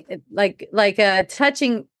having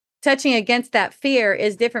touching against that fear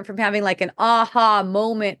is different from having like an aha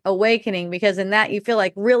moment awakening, because in that you feel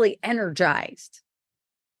like really energized.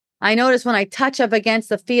 I notice when I touch up against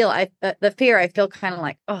the fear, I feel kind of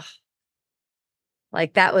like, oh,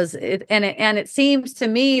 like that was it. And it seems to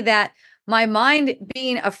me that my mind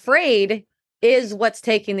being afraid is what's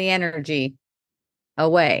taking the energy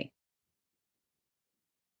away.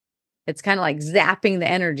 It's kind of like zapping the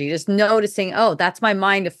energy, just noticing, oh, that's my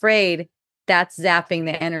mind afraid. That's zapping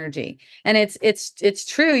the energy. And it's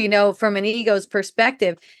true, from an ego's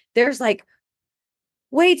perspective, there's like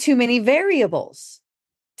way too many variables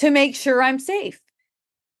to make sure I'm safe.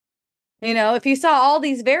 If you saw all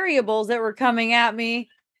these variables that were coming at me,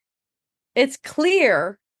 it's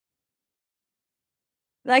clear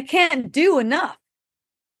that I can't do enough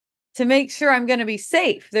to make sure I'm going to be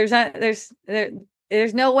safe. There's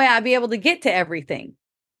no way I'd be able to get to everything.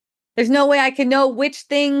 There's no way I can know which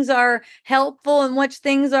things are helpful and which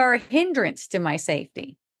things are a hindrance to my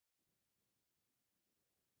safety.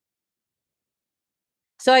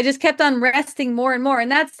 So I just kept on resting more and more.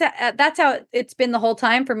 And that's how it's been the whole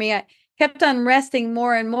time for me. I kept on resting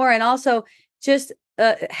more and more, and also just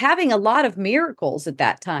having a lot of miracles at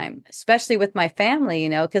that time, especially with my family,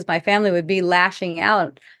 because my family would be lashing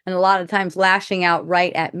out, and a lot of times lashing out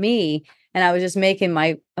right at me. And I was just making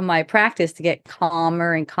my practice to get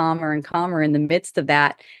calmer and calmer and calmer in the midst of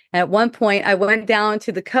that. And at one point, I went down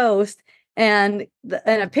to the coast, and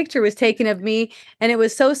a picture was taken of me, and it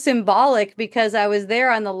was so symbolic because I was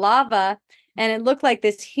there on the lava, and it looked like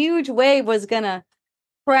this huge wave was gonna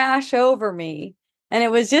crash over me. And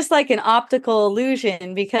it was just like an optical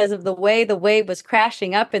illusion because of the way the wave was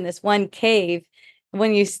crashing up in this one cave.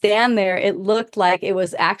 When you stand there, it looked like it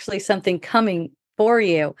was actually something coming for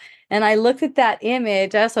you. And I looked at that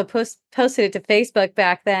image. I also posted it to Facebook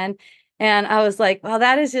back then. And I was like, wow,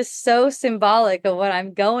 that is just so symbolic of what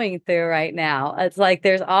I'm going through right now. It's like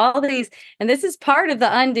there's all these, and this is part of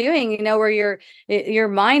the undoing, where your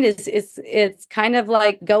mind it's kind of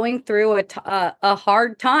like going through a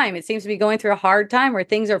hard time. It seems to be going through a hard time where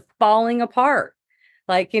things are falling apart.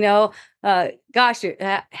 Like, gosh, your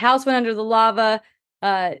house went under the lava,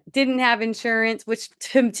 didn't have insurance, which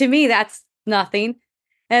to me, that's nothing.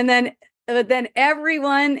 And then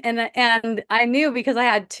everyone, and I knew because I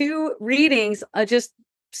had 2 readings, just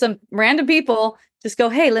some random people just go,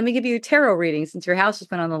 hey, let me give you a tarot reading since your house has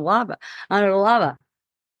been under the lava.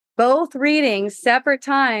 Both readings, separate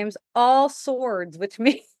times, all swords, which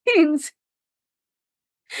means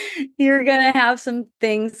you're going to have some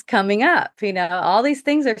things coming up. All these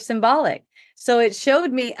things are symbolic. So it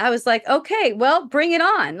showed me, I was like, okay, well, bring it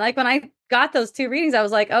on. Like when I got those 2 readings, I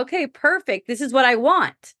was like, okay, perfect. This is what I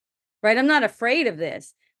want, right? I'm not afraid of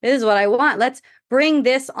this. This is what I want. Let's bring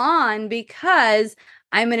this on because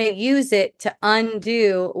I'm going to use it to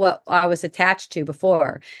undo what I was attached to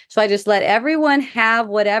before. So I just let everyone have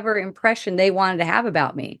whatever impression they wanted to have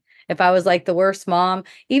about me. If I was like the worst mom,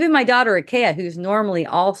 even my daughter, Akea, who's normally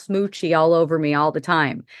all smoochy all over me all the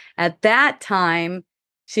time. At that time,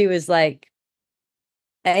 she was like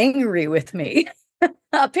angry with me,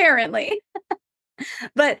 apparently.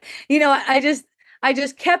 But, I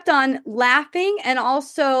just kept on laughing, and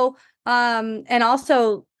also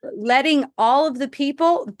letting all of the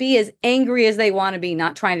people be as angry as they want to be,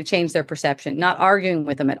 not trying to change their perception, not arguing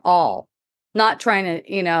with them at all, not trying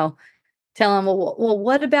to, tell them, well,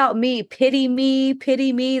 what about me? Pity me,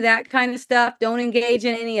 that kind of stuff. Don't engage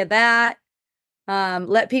in any of that.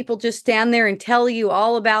 Let people just stand there and tell you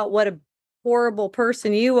all about what a horrible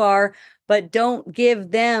person you are, but don't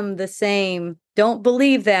give them the same. Don't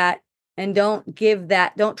believe that, and don't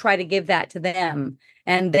try to give that to them.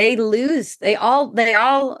 And they all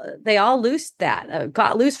loosed that,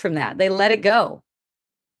 got loose from that. They let it go.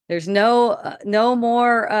 There's no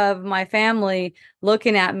more of my family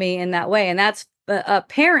looking at me in that way. And that's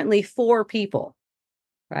apparently 4 people,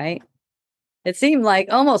 right? It seemed like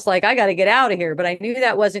almost like I got to get out of here, but I knew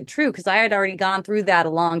that wasn't true because I had already gone through that a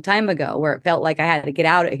long time ago where it felt like I had to get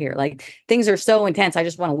out of here. Like things are so intense, I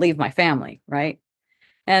just want to leave my family, right?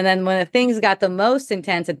 And then when things got the most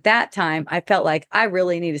intense at that time, I felt like I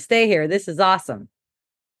really need to stay here. This is awesome.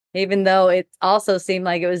 Even though it also seemed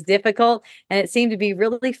like it was difficult and it seemed to be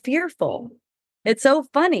really fearful. It's so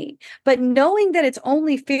funny. But knowing that it's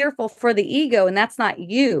only fearful for the ego and that's not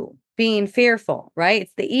you being fearful, right?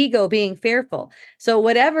 It's the ego being fearful. So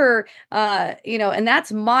whatever, and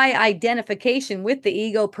that's my identification with the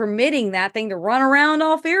ego, permitting that thing to run around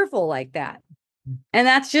all fearful like that. And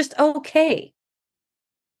that's just okay.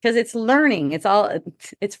 Because it's learning.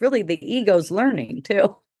 It's really the ego's learning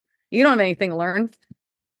too. You don't have anything to learn.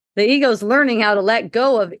 The ego's learning how to let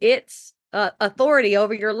go of its authority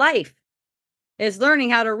over your life. It's learning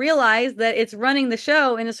how to realize that it's running the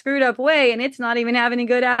show in a screwed up way and it's not even having a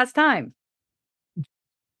good ass time.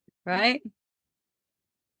 Right?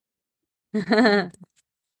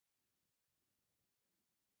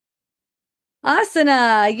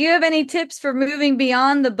 Asana, you have any tips for moving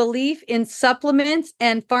beyond the belief in supplements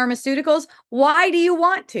and pharmaceuticals? Why do you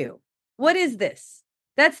want to? What is this?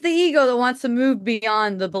 That's the ego that wants to move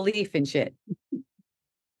beyond the belief in shit.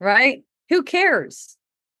 Right? Who cares?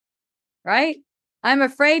 Right? I'm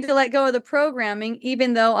afraid to let go of the programming,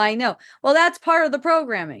 even though I know. Well, that's part of the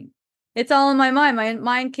programming. It's all in my mind. My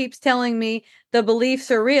mind keeps telling me the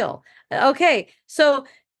beliefs are real. Okay, so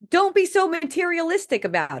don't be so materialistic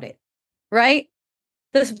about it, right?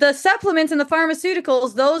 The supplements and the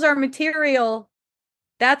pharmaceuticals, those are material.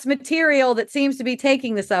 That's material that seems to be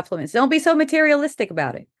taking the supplements. Don't be so materialistic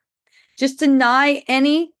about it. Just deny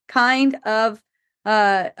any kind of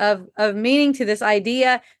meaning to this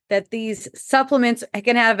idea that these supplements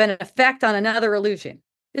can have an effect on another illusion.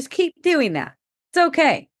 Just keep doing that. It's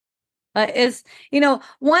okay.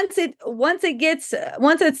 Once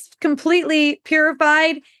it's completely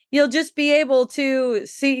purified, you'll just be able to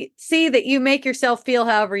see that you make yourself feel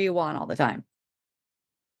however you want all the time.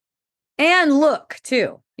 And look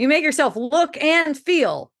too. You make yourself look and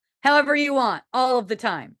feel however you want all of the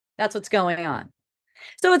time. That's what's going on.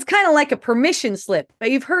 So it's kind of like a permission slip,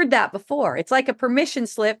 but you've heard that before. It's like a permission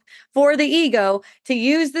slip for the ego to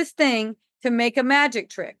use this thing to make a magic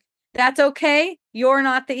trick. That's okay. You're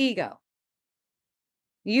not the ego.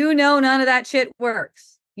 You know, none of that shit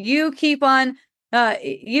works. You keep on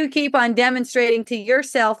demonstrating to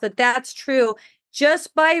yourself that that's true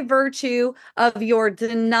just by virtue of your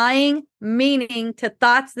denying meaning to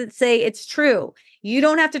thoughts that say it's true. You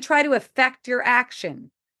don't have to try to affect your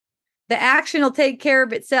action. The action will take care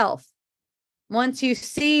of itself. Once you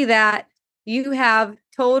see that your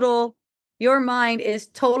mind is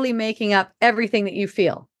totally making up everything that you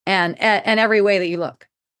feel and every way that you look.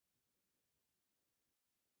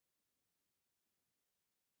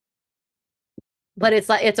 But it's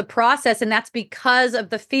a process, and that's because of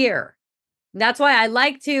the fear. That's why I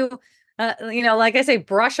like to, like I say,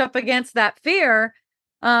 brush up against that fear.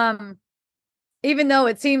 Even though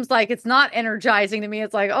it seems like it's not energizing to me,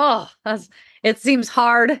 it's like, it seems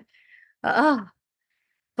hard.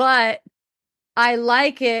 But I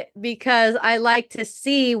like it because I like to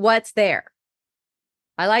see what's there.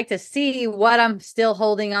 I like to see what I'm still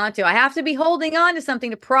holding on to. I have to be holding on to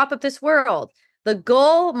something to prop up this world. My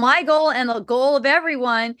goal and the goal of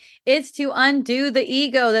everyone is to undo the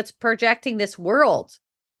ego that's projecting this world,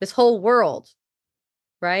 this whole world,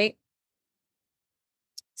 right?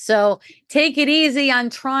 So take it easy on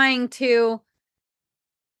trying to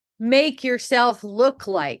make yourself look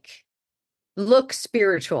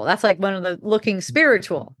spiritual. That's like one of the looking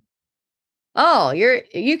spiritual. Oh,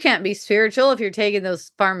 you can't be spiritual if you're taking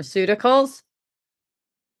those pharmaceuticals.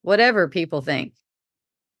 Whatever people think.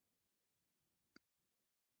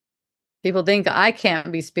 People think I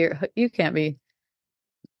can't be spirit. You can't be.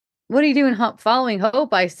 What are you doing following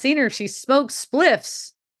Hope? I've seen her. She smokes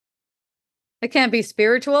spliffs. It can't be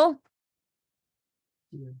spiritual.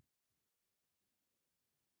 Yeah.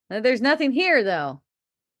 There's nothing here, though.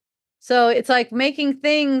 So it's like making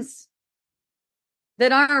things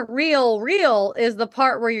that aren't real is the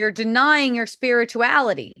part where you're denying your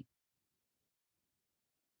spirituality.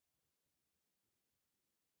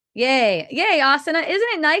 Yay. Yay, Asana. Isn't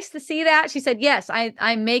it nice to see that? She said, yes,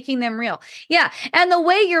 I'm making them real. Yeah. And the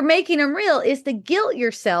way you're making them real is to guilt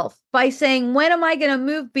yourself by saying, when am I going to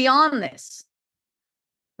move beyond this?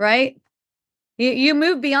 Right? You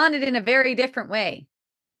move beyond it in a very different way.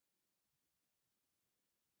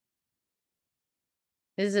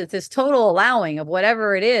 It's this total allowing of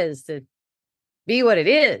whatever it is to be what it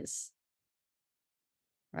is,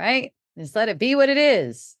 right? Just let it be what it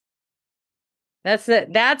is. That's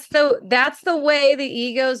the way the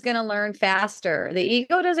ego is going to learn faster. The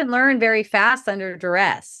ego doesn't learn very fast under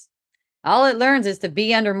duress. All it learns is to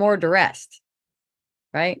be under more duress,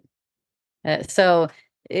 right? So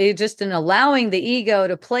it just in allowing the ego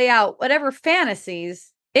to play out whatever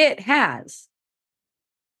fantasies it has.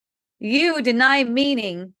 You deny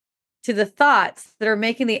meaning to the thoughts that are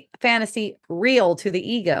making the fantasy real to the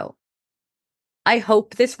ego. I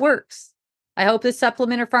hope this works. I hope this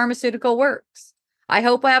supplement or pharmaceutical works. I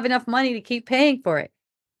hope I have enough money to keep paying for it.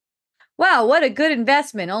 Wow, what a good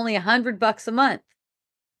investment. Only $100 a month,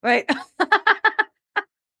 right?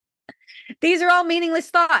 These are all meaningless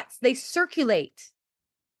thoughts. They circulate.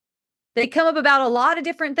 They come up about a lot of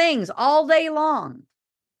different things all day long.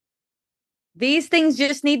 These things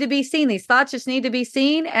just need to be seen. These thoughts just need to be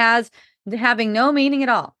seen as having no meaning at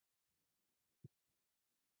all.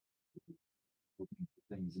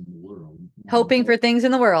 Things in the world. Hoping for things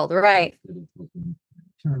in the world, right?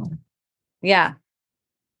 Eternal. Yeah.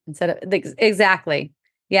 Exactly.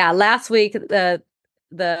 Yeah. Last week, the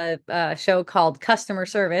show called Customer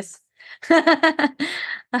Service.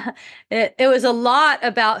 it was a lot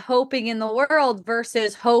about hoping in the world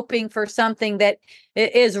versus hoping for something that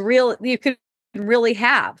is real, you could really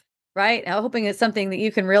have, right? Hoping is something that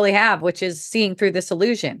you can really have, which is seeing through this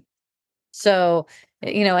illusion. So,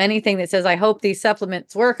 anything that says, I hope these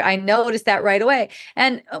supplements work, I notice that right away.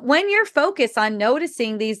 And when you're focused on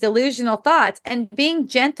noticing these delusional thoughts and being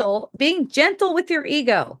gentle with your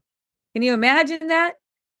ego, can you imagine that?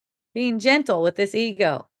 Being gentle with this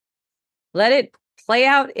ego. Let it play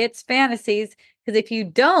out its fantasies. Because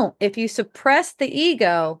if you suppress the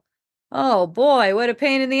ego, oh boy, what a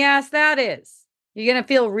pain in the ass that is. You're going to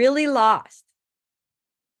feel really lost.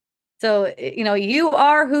 So, you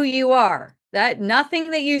are who you are. That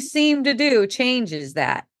nothing that you seem to do changes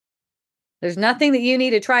that. There's nothing that you need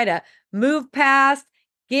to try to move past,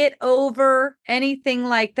 get over, anything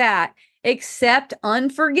like that, except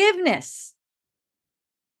unforgiveness.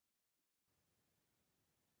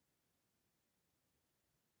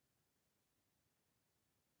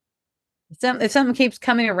 If something keeps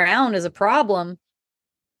coming around as a problem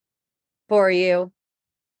for you,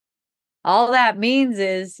 all that means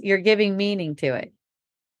is you're giving meaning to it.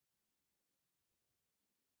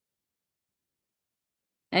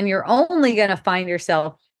 And you're only going to find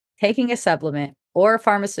yourself taking a supplement or a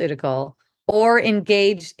pharmaceutical or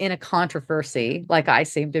engaged in a controversy, like I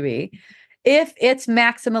seem to be, if it's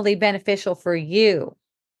maximally beneficial for you.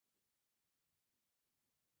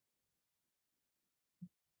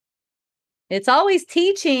 It's always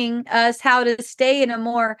teaching us how to stay in a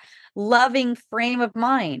more loving frame of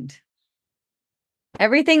mind.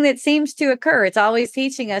 Everything that seems to occur, it's always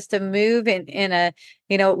teaching us to move in a,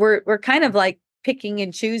 we're kind of like picking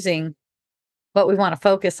and choosing what we want to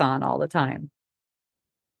focus on all the time.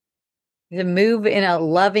 To move in a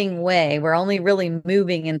loving way. We're only really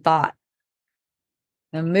moving in thought.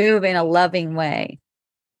 To move in a loving way.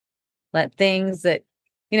 Let things that,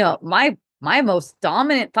 my most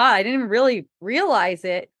dominant thought, I didn't really realize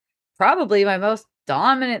it. Probably my most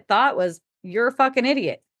dominant thought was, you're a fucking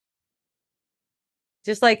idiot.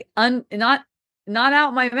 Just like not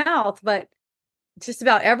out my mouth, but just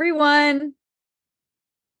about everyone.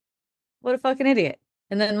 What a fucking idiot.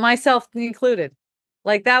 And then myself included.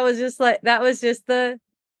 Like that was just the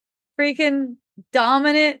freaking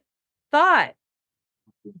dominant thought.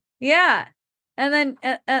 Yeah. And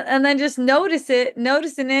then just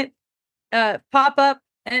noticing it pop up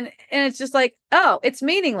and it's just like, oh, it's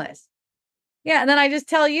meaningless. Yeah. And then I just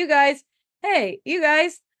tell you guys, hey, you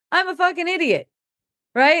guys, I'm a fucking idiot.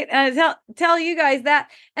 Right. And I tell you guys that.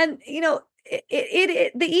 And the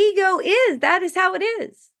ego that is how it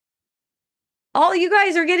is. All you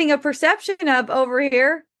guys are getting a perception of over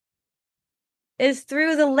here is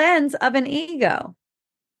through the lens of an ego.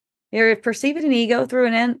 You're perceiving an ego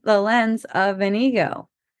through the lens of an ego.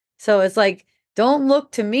 So it's like, don't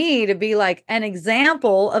look to me to be like an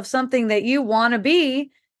example of something that you want to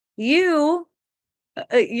be. You're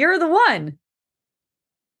the one.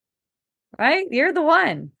 Right? You're the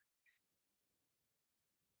one.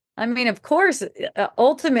 I mean, of course,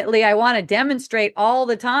 ultimately, I want to demonstrate all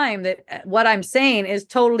the time that what I'm saying is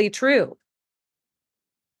totally true.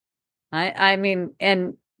 I mean,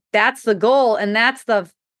 and that's the goal, and that's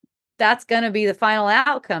going to be the final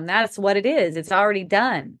outcome. That's what it is. It's already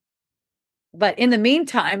done. But in the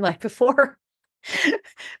meantime, like before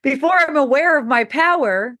I'm aware of my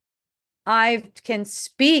power, I can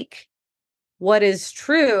speak what is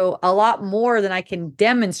true a lot more than I can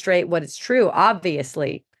demonstrate what is true,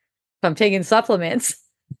 obviously, if I'm taking supplements.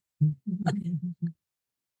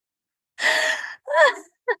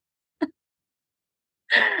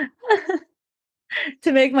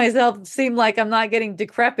 To make myself seem like I'm not getting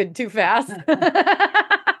decrepit too fast.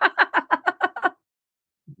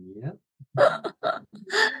 Yep.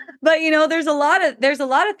 But there's a lot of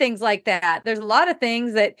things like that. There's a lot of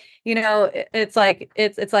things that, it's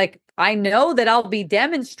like I know that I'll be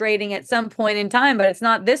demonstrating at some point in time, but it's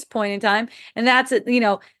not this point in time. And that's it,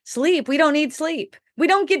 sleep. We don't need sleep. We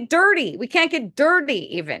don't get dirty. We can't get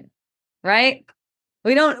dirty even, right?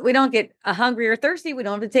 We don't get hungry or thirsty. We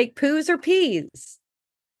don't have to take poos or pees.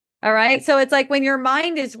 All right. So it's like when your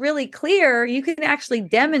mind is really clear, you can actually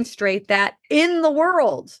demonstrate that in the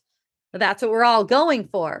world. That's what we're all going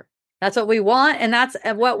for. That's what we want. And that's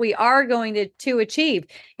what we are going to achieve.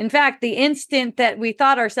 In fact, the instant that we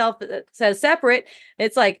thought ourselves as separate,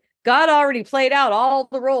 it's like God already played out all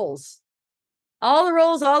the roles, all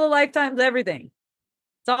the lifetimes, everything.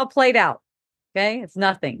 It's all played out. Okay. It's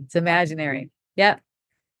nothing. It's imaginary. Yep.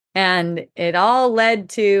 And it all led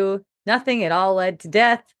to nothing. It all led to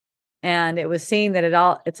death. And it was seen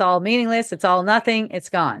that it's all meaningless. It's all nothing. It's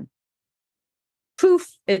gone.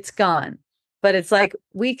 Poof, it's gone. But it's like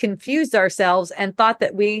we confused ourselves and thought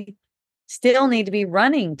that we still need to be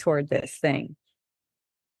running toward this thing.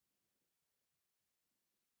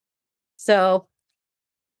 So,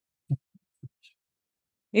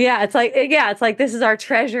 it's like this is our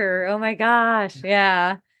treasure. Oh my gosh.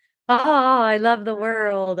 Yeah. Oh, I love the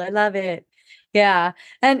world. I love it. Yeah.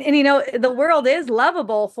 And the world is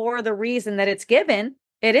lovable for the reason that it's given.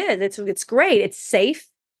 It is. It's great. It's safe.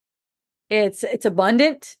 It's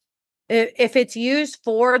abundant. If it's used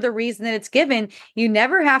for the reason that it's given, you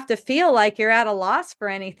never have to feel like you're at a loss for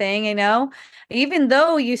anything, even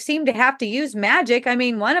though you seem to have to use magic. I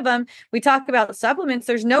mean, one of them, we talk about supplements.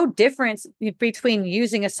 There's no difference between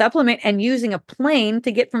using a supplement and using a plane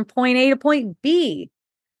to get from point A to point B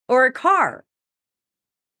or a car,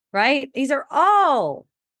 right? These are all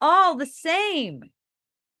the same,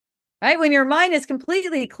 right? When your mind is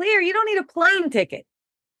completely clear, you don't need a plane ticket.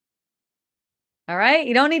 All right.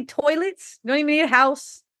 You don't need toilets. You don't even need a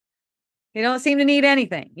house. You don't seem to need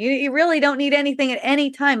anything. You really don't need anything at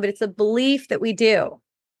any time, but it's a belief that we do.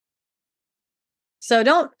 So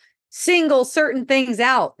don't single certain things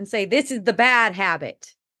out and say, this is the bad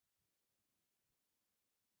habit.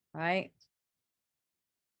 Right.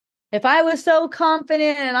 If I was so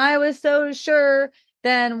confident and I was so sure,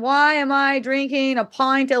 then why am I drinking a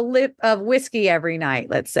pint of whiskey every night,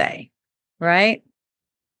 let's say, right?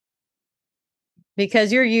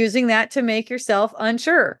 Because you're using that to make yourself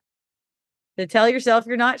unsure, to tell yourself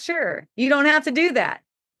you're not sure. You don't have to do that.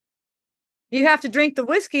 You have to drink the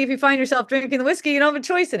whiskey. If you find yourself drinking the whiskey, you don't have a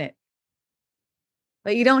choice in it.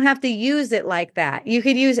 But you don't have to use it like that. You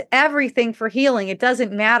could use everything for healing. It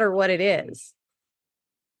doesn't matter what it is.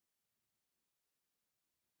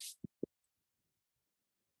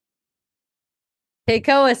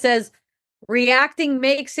 Keikoa says, reacting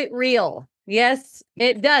makes it real. Yes,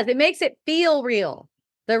 it does. It makes it feel real.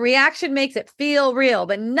 The reaction makes it feel real,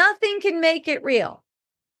 but nothing can make it real.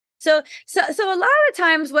 So a lot of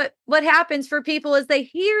times what happens for people is they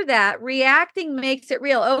hear that reacting makes it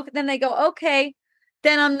real. Oh, then they go, okay,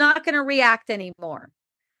 then I'm not going to react anymore.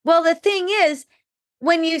 Well, the thing is,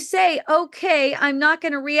 when you say, okay, I'm not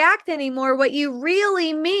going to react anymore, what you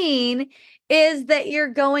really mean is that you're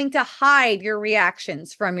going to hide your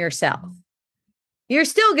reactions from yourself. You're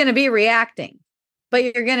still going to be reacting, but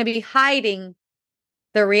you're going to be hiding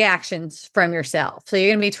the reactions from yourself. So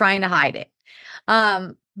you're going to be trying to hide it.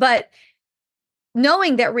 But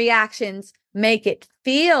knowing that reactions make it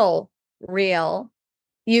feel real,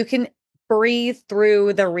 you can breathe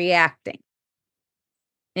through the reacting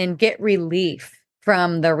and get relief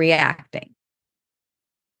from the reacting.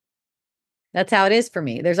 That's how it is for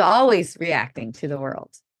me. There's always reacting to the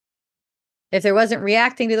world. If there wasn't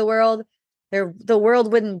reacting to the world, the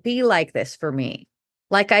world wouldn't be like this for me.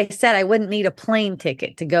 Like I said, I wouldn't need a plane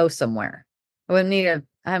ticket to go somewhere. I wouldn't need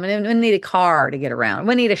a car to get around. I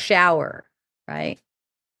wouldn't need a shower, right?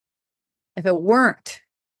 If it weren't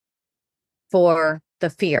for the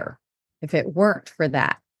fear, if it weren't for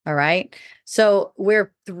that. All right. So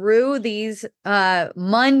we're through these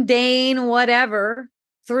mundane, whatever,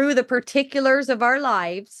 through the particulars of our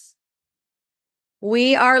lives.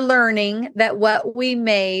 We are learning that what we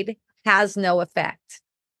made has no effect.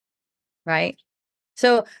 Right.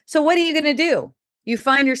 So what are you going to do? You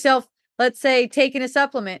find yourself, let's say, taking a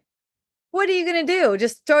supplement. What are you going to do?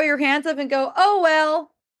 Just throw your hands up and go, oh,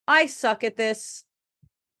 well, I suck at this.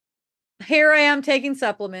 here I am taking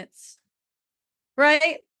supplements,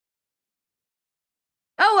 right?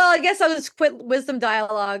 Oh, well, I guess I'll just quit wisdom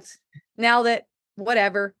dialogues now that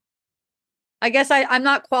whatever. I guess I'm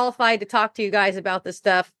not qualified to talk to you guys about this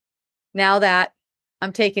stuff now that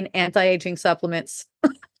I'm taking anti-aging supplements.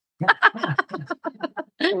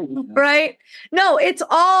 Right? No, it's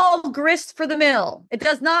all grist for the mill. It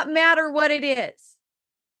does not matter what it is.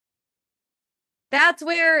 That's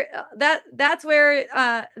where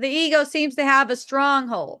the ego seems to have a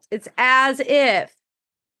stronghold. It's as if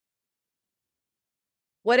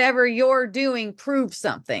whatever you're doing proves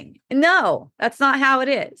something. No, that's not how it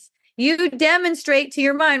is. You demonstrate to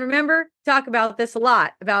your mind. Remember, talk about this a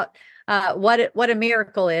lot about what a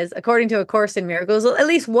miracle is, according to A Course in Miracles. At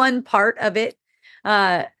least one part of it.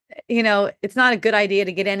 It's not a good idea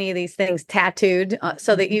to get any of these things tattooed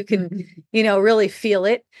so that you can, really feel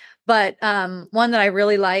it. But one that I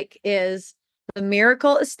really like is the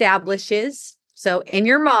miracle establishes. So in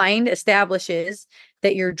your mind establishes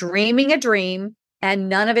that you're dreaming a dream and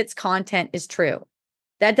none of its content is true.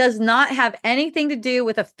 That does not have anything to do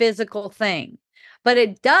with a physical thing, but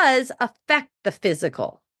it does affect the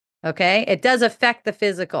physical. Okay. It does affect the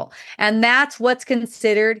physical. And that's what's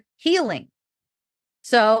considered healing.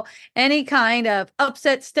 So any kind of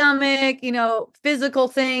upset stomach, physical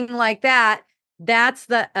thing like that, that's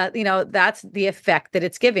that's the effect that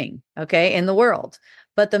it's giving, okay, in the world.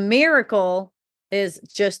 But the miracle is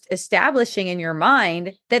just establishing in your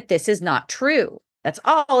mind that this is not true. That's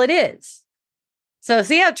all it is. So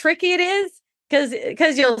see how tricky it is? Because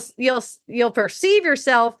you'll perceive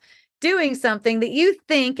yourself doing something that you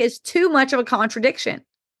think is too much of a contradiction.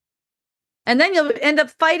 And then you'll end up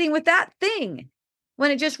fighting with that thing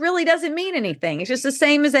when it just really doesn't mean anything. It's just the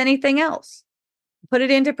same as anything else. Put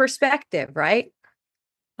it into perspective, right?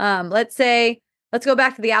 Let's go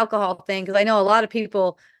back to the alcohol thing, because I know a lot of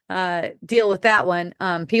people deal with that one.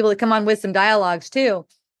 People that come on Wisdom Dialogues too.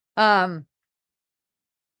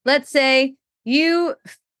 Let's say you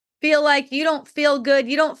feel like you don't feel good.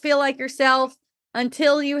 You don't feel like yourself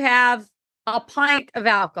until you have a pint of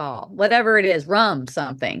alcohol, whatever it is, rum,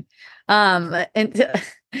 something. And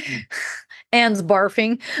Anne's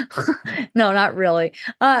barfing. No, not really.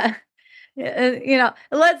 Let's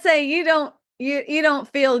say you don't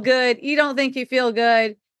feel good. You don't think you feel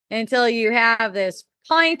good until you have this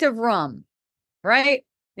pint of rum, right?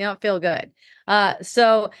 You don't feel good.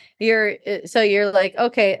 So you're like,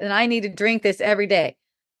 okay, and I need to drink this every day.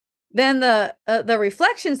 Then the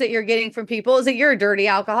reflections that you're getting from people is that you're a dirty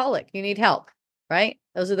alcoholic. You need help, right?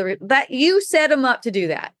 Those are that you set them up to do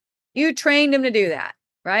that. You trained them to do that,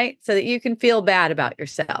 right? So that you can feel bad about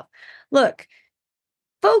yourself. Look,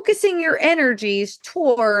 focusing your energies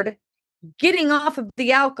toward getting off of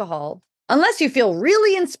the alcohol, unless you feel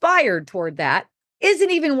really inspired toward that,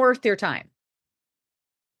 isn't even worth your time.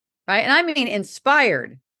 Right? And I mean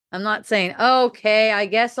inspired. I'm not saying, okay, I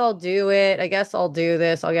guess I'll do it. I guess I'll do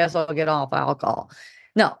this. I guess I'll get off alcohol.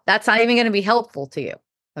 No, that's not even going to be helpful to you.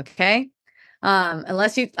 Okay.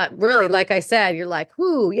 Unless you really, like I said, you're like,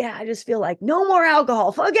 whoo, yeah, I just feel like no more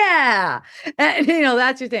alcohol. Fuck yeah. And,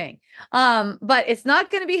 that's your thing. But it's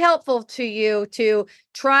not going to be helpful to you to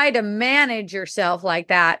try to manage yourself like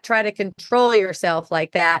that, try to control yourself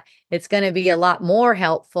like that. It's going to be a lot more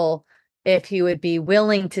helpful if you would be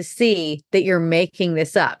willing to see that you're making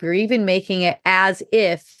this up. You're even making it as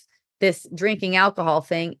if this drinking alcohol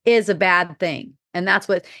thing is a bad thing. And that's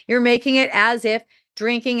what you're making it as if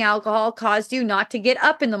drinking alcohol caused you not to get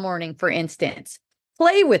up in the morning, for instance.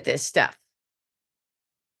 Play with this stuff.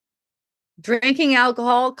 Drinking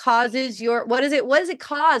alcohol causes what does it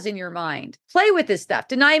cause in your mind? Play with this stuff.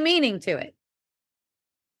 Deny meaning to it.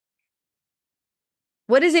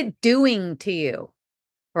 What is it doing to you?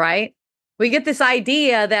 Right? We get this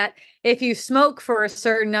idea that if you smoke for a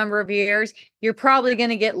certain number of years, you're probably going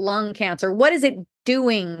to get lung cancer. What is it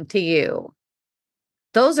doing to you?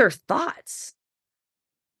 Those are thoughts.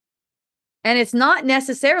 And it's not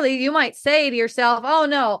necessarily, you might say to yourself, oh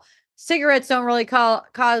no, cigarettes don't really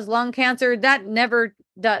cause lung cancer. That never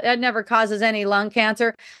causes any lung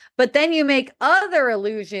cancer. But then you make other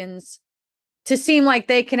illusions to seem like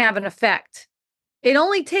they can have an effect. It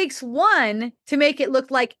only takes one to make it look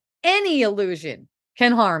like any illusion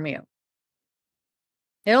can harm you.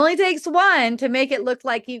 It only takes one to make it look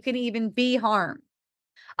like you can even be harmed.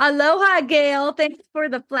 Aloha, Gail. Thanks for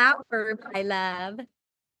the flower, my love.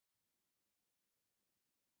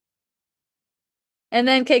 And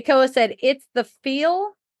then Keikoa said, it's the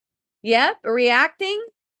feel. Yep. Reacting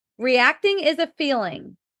is a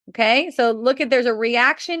feeling. Okay. So there's a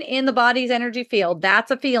reaction in the body's energy field.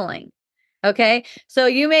 That's a feeling. Okay. So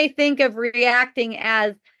you may think of reacting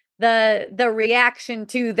as the reaction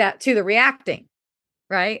to the reacting,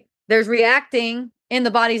 right? There's reacting in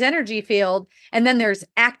the body's energy field, and then there's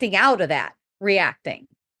acting out of that reacting.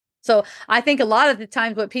 So I think a lot of the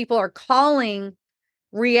times what people are calling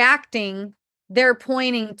reacting, they're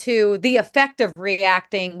pointing to the effect of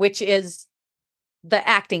reacting, which is the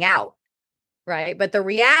acting out, right? But the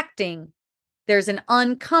reacting, there's an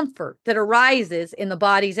uncomfort that arises in the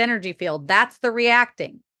body's energy field. That's the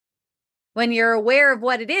reacting. When you're aware of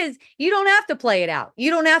what it is, you don't have to play it out.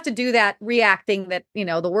 You don't have to do that reacting that,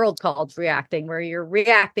 the world calls reacting, where you're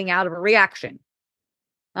reacting out of a reaction.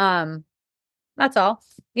 That's all.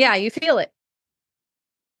 Yeah, you feel it.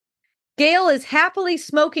 Gail is happily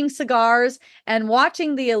smoking cigars and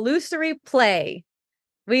watching the illusory play.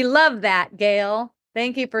 We love that, Gail.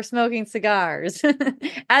 Thank you for smoking cigars.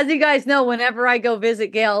 As you guys know, whenever I go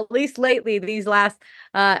visit Gail, at least lately, these last,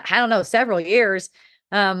 several years,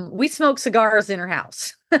 we smoke cigars in her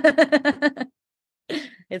house.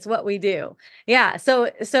 It's what we do. Yeah. So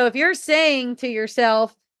if you're saying to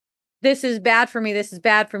yourself, this is bad for me, this is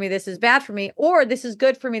bad for me, this is bad for me, or this is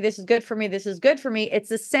good for me, this is good for me, this is good for me, it's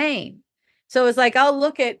the same. So it's like, I'll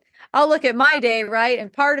look at my day, right?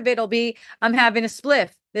 And part of it'll be, I'm having a spliff.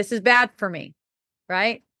 This is bad for me,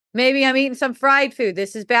 right? Maybe I'm eating some fried food.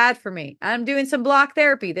 This is bad for me. I'm doing some block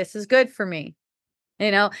therapy. This is good for me.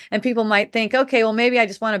 And people might think, okay, well, maybe I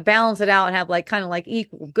just want to balance it out and have kind of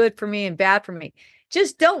equal good for me and bad for me.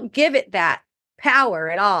 Just don't give it that power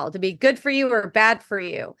at all to be good for you or bad for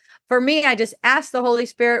you. For me, I just ask the Holy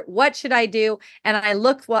Spirit, what should I do? And I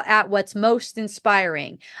look at what's most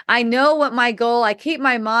inspiring. I know what my goal, I keep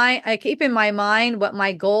in my mind what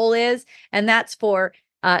my goal is. And that's for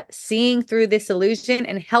seeing through this illusion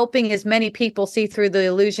and helping as many people see through the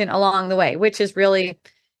illusion along the way, which is really,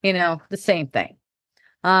 the same thing.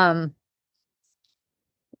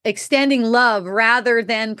 Extending love rather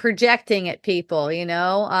than projecting at people,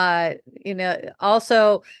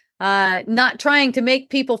 also not trying to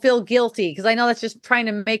make people feel guilty, because I know that's just trying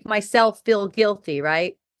to make myself feel guilty,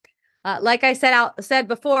 right? Like I said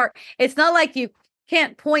before, it's not like you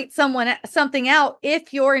can't point something out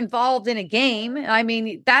if you're involved in a game. I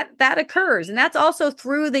mean, that occurs, and that's also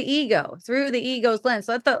through the ego's lens.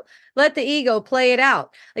 Let the ego play it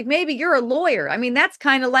out. Like maybe you're a lawyer. I mean, that's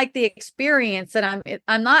kind of like the experience that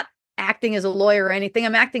I'm not acting as a lawyer or anything.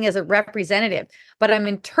 I'm acting as a representative, but I'm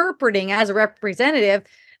interpreting as a representative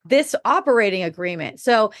this operating agreement.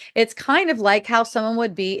 So it's kind of like how someone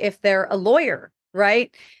would be if they're a lawyer,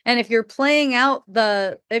 right? And if you're playing out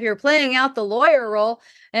the lawyer role,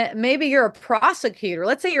 maybe you're a prosecutor.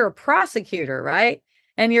 Let's say you're a prosecutor, right?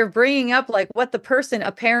 And you're bringing up what the person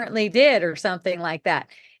apparently did or something like that.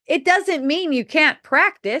 It doesn't mean you can't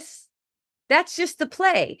practice. That's just the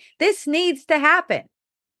play. This needs to happen.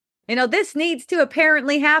 This needs to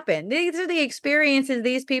apparently happen. These are the experiences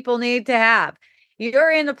these people need to have.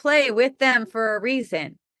 You're in a play with them for a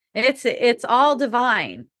reason. It's all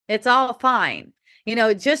divine. It's all fine.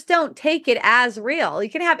 Just don't take it as real. You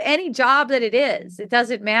can have any job that it is. It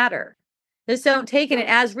doesn't matter. Just don't take it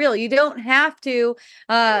as real. You don't have to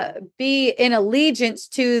be in allegiance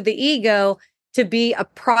to the ego to be a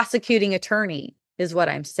prosecuting attorney, is what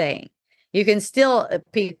I'm saying. You can still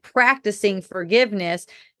be practicing forgiveness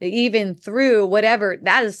even through whatever.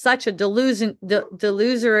 That is such a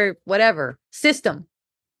delusory, whatever system.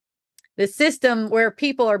 The system where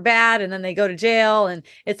people are bad and then they go to jail and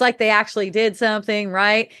it's like they actually did something,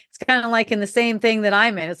 right? It's kind of like in the same thing that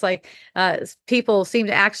I'm in. It's like people seem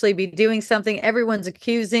to actually be doing something. Everyone's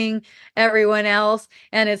accusing everyone else.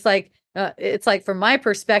 And it's like from my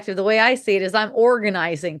perspective, the way I see it is I'm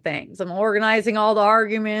organizing things. I'm organizing all the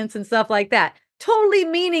arguments and stuff like that. Totally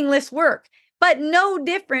meaningless work, but no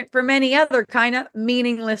different from any other kind of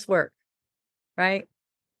meaningless work, right?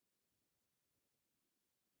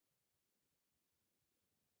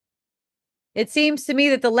 It seems to me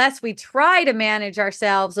that the less we try to manage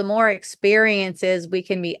ourselves, the more experiences we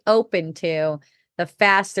can be open to, the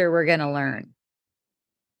faster we're going to learn.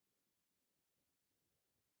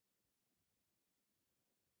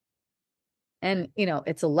 And,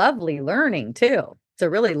 it's a lovely learning too. It's a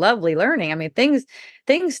really lovely learning. I mean, things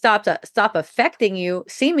stop affecting you,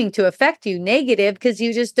 seeming to affect you negative because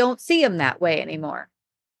you just don't see them that way anymore.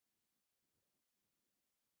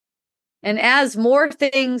 And as more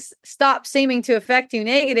things stop seeming to affect you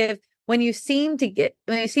negative, when you seem to get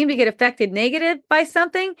affected negative by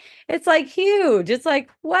something, it's like huge. It's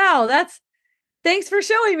like, wow, thanks for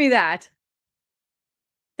showing me that.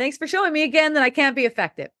 Thanks for showing me again that I can't be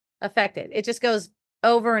affected. It just goes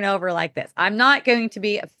over and over like this. I'm not going to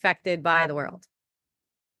be affected by the world.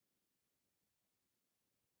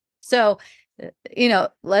 So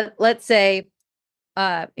let's say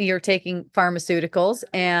you're taking pharmaceuticals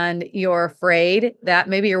and you're afraid that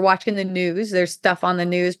maybe you're watching the news. There's stuff on the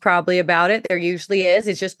news probably about it. There usually is.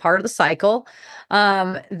 It's just part of the cycle,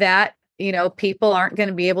 that, people aren't going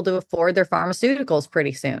to be able to afford their pharmaceuticals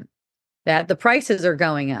pretty soon, that the prices are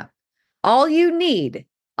going up. All you need,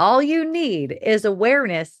 all you need is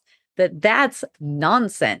awareness that that's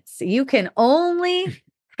nonsense. You can only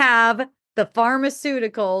have the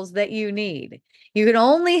pharmaceuticals that you need. You can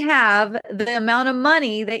only have the amount of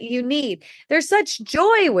money that you need. There's such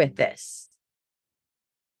joy with this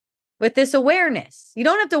awareness. You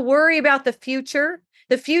don't have to worry about the future.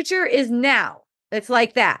 The future is now. It's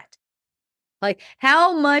like that. Like,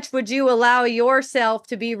 how much would you allow yourself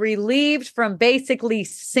to be relieved from basically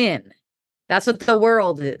sin? That's what the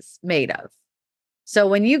world is made of. So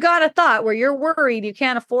when you got a thought where you're worried you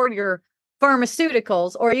can't afford your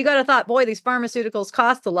pharmaceuticals, or you got a thought, boy, these pharmaceuticals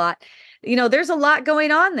cost a lot. There's a lot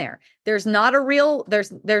going on there. There's not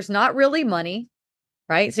really money,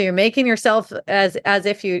 right? So you're making yourself as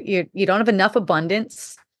if you don't have enough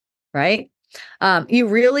abundance, right?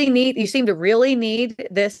 You seem to really need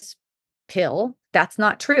this pill. That's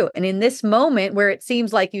not true. And in this moment where it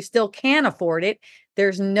seems like you still can afford it,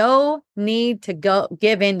 there's no need to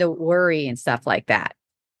give in to worry and stuff like that.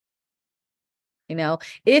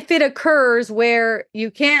 If it occurs where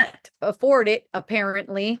you can't afford it,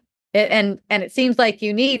 apparently, and it seems like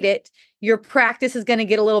you need it, your practice is going to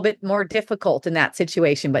get a little bit more difficult in that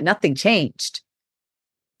situation, but nothing changed.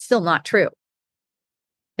 Still not true.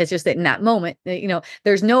 It's just that in that moment,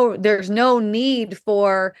 there's no need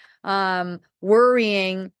for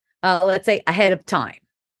worrying, let's say, ahead of time.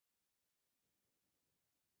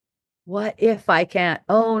 What if I can't?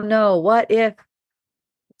 Oh no, what if?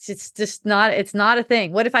 It's not a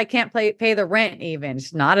thing. What if I can't pay the rent even?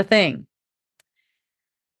 It's not a thing.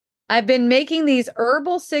 I've been making these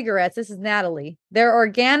herbal cigarettes. This is Natalie. They're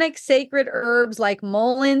organic sacred herbs like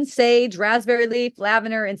mullein, sage, raspberry leaf,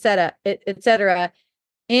 lavender, etc.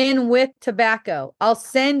 In with tobacco. I'll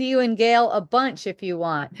send you and Gail a bunch if you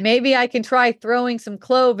want. Maybe I can try throwing some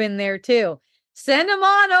clove in there too. Send them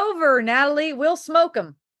on over, Natalie. We'll smoke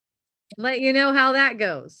them. Let you know how that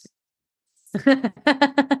goes.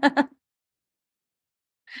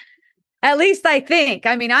 At least I think.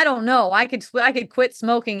 I mean, I don't know. I could quit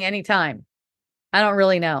smoking anytime. I don't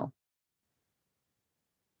really know.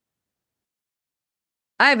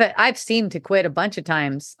 I've seemed to quit a bunch of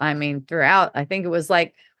times. I mean, throughout. I think it was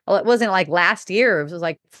like, well, it wasn't like last year. It was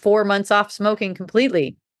like 4 months off smoking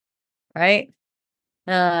completely. Right?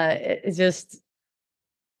 It's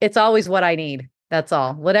always what I need. That's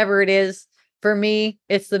all. Whatever it is. For me,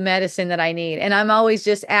 it's the medicine that I need. And I'm always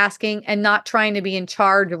just asking and not trying to be in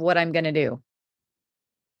charge of what I'm going to do.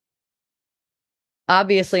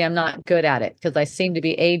 Obviously, I'm not good at it because I seem to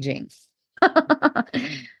be aging.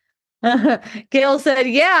 Gail said,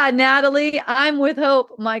 yeah, Natalie, I'm with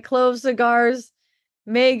hope. My clove cigars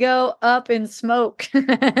may go up in smoke.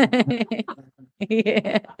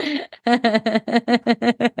 Yeah.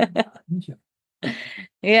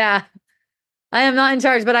 Yeah. I am not in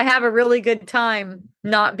charge, but I have a really good time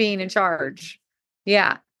not being in charge.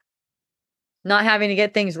 Yeah. Not having to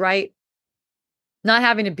get things right. Not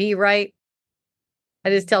having to be right. I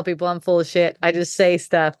just tell people I'm full of shit. I just say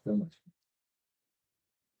stuff.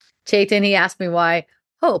 Chaitan, he asked me why.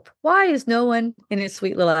 Hope, why is no one, in his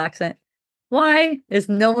sweet little accent, why is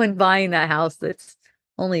no one buying that house that's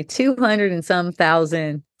only 200 and some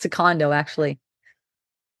thousand? It's a condo, actually.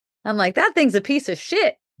 I'm like, that thing's a piece of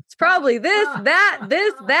shit. It's probably this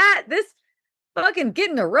fucking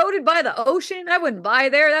getting eroded by the ocean. I wouldn't buy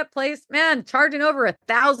there. That place, man, charging over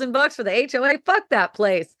 $1,000 for the HOA. Fuck that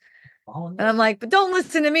place. And I'm like, but don't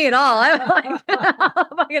listen to me at all. I'm like, I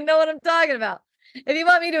fucking know what I'm talking about. If you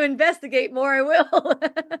want me to investigate more, I will.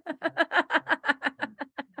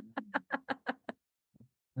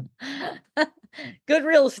 Good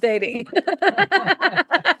real estating.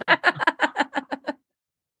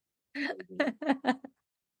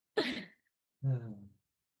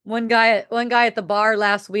 One guy at the bar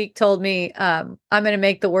last week told me, I'm going to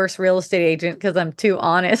make the worst real estate agent because I'm too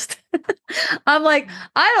honest. I'm like,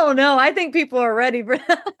 I don't know. I think people are ready for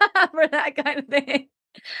that kind of thing.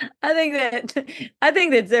 I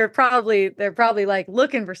think that they're probably like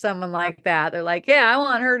looking for someone like that. They're like, yeah, I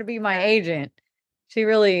want her to be my agent. She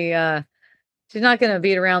really, she's not going to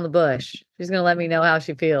beat around the bush. She's going to let me know how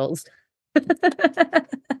she feels.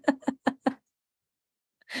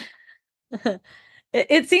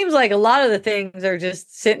 It seems like a lot of the things are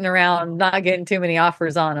just sitting around, not getting too many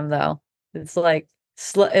offers on them, though. It's like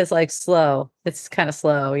slow. It's kind of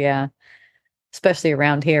slow, yeah. Especially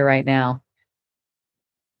around here right now.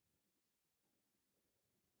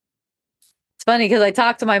 It's funny because I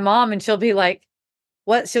talk to my mom and she'll be like,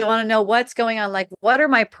 what she'll want to know what's going on. Like, what are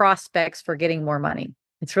my prospects for getting more money?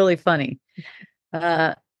 It's really funny.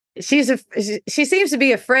 Uh, she seems to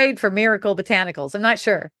be afraid for Miracle Botanicals. I'm not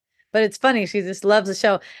sure, but it's funny. She just loves the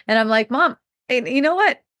show. And I'm like, Mom, hey, you know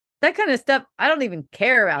what? That kind of stuff, I don't even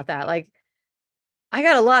care about that. Like, I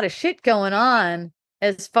got a lot of shit going on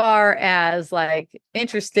as far as like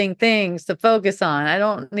interesting things to focus on. I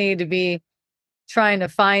don't need to be trying to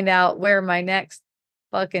find out where my next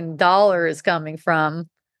fucking dollar is coming from.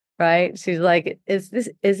 Right. She's like, is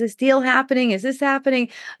this deal happening? Is this happening?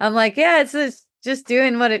 I'm like, yeah, it's just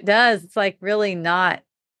doing what it does. It's like really not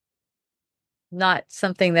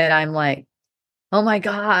something that I'm like, oh my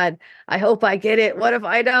God, I hope I get it. What if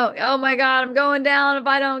I don't? Oh my God, I'm going down if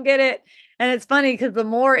I don't get it. And it's funny because the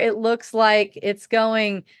more it looks like it's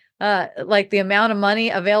going, like the amount of money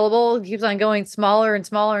available keeps on going smaller and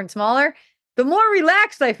smaller and smaller, the more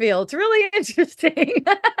relaxed I feel. It's really interesting.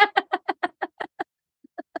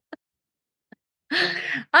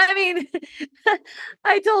 I mean,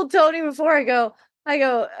 I told Tony before well,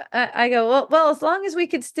 as long as we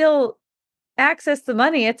could still access the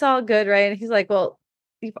money, it's all good, right? And he's like, well,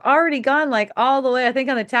 you've already gone like all the way. I think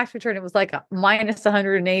on the tax return, it was like a minus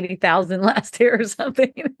 180,000 last year or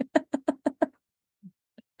something.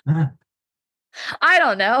 I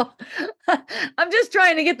don't know. I'm just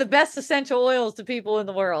trying to get the best essential oils to people in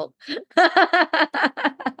the world.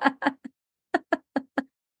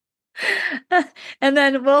 And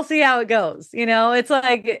then we'll see how it goes. It's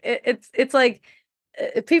like it's like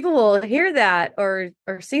people will hear that or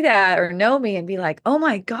see that or know me and be like, "Oh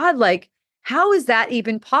my God, like how is that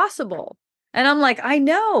even possible?" And I'm like, "I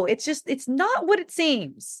know. It's not what it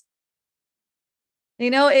seems."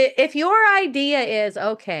 If your idea is,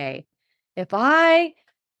 okay, if I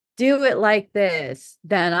do it like this,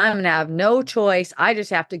 then I'm going to have no choice. I just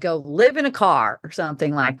have to go live in a car or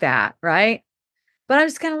something like that, right? But I'm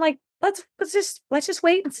just kind of like, let's just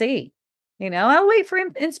wait and see. I'll wait for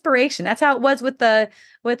inspiration. That's how it was with the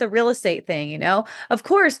real estate thing. Of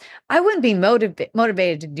course, I wouldn't be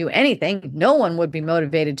motivated to do anything. No one would be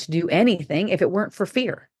motivated to do anything if it weren't for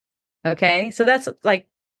fear. Okay, so that's like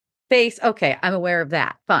face. Okay, I'm aware of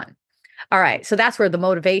that. Fun. All right, so that's where the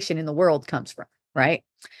motivation in the world comes from, right?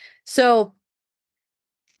 So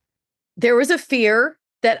there was a fear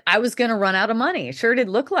that I was going to run out of money. It sure did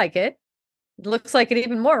look like it. It looks like it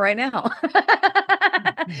even more right now.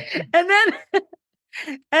 and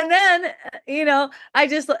then I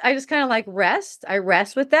just kind of like rest. I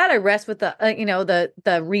rest with that. I rest with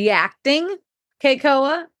the reacting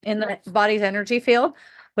Keikoa in the body's energy field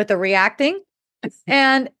with the reacting.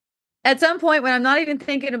 And at some point when I'm not even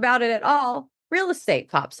thinking about it at all, real estate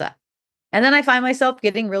pops up. And then I find myself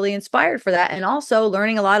getting really inspired for that and also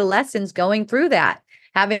learning a lot of lessons going through that,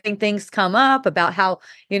 having things come up about how,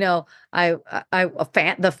 the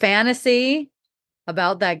fantasy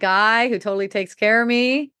about that guy who totally takes care of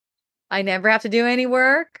me. I never have to do any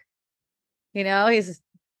work. He's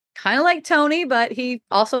kind of like Tony, but he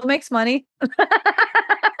also makes money.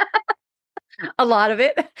 A lot of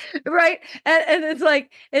it. Right. And it's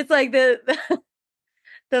like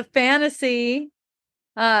the fantasy,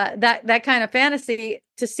 that kind of fantasy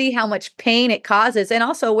to see how much pain it causes and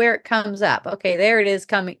also where it comes up. Okay, there it is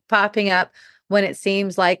popping up when it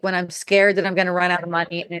seems like when I'm scared that I'm going to run out of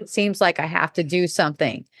money and it seems like I have to do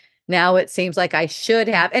something. Now it seems like I should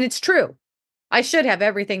have, and it's true. I should have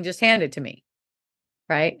everything just handed to me.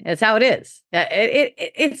 Right? That's how it is.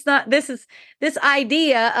 It's not, this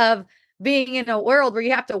idea of being in a world where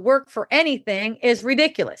you have to work for anything is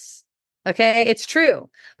ridiculous. Okay, it's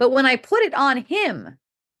true. But when I put it on him,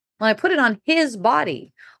 when I put it on his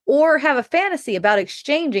body or have a fantasy about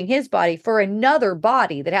exchanging his body for another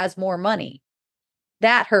body that has more money,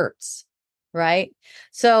 that hurts, right?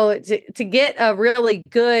 So to get a really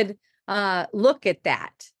good look at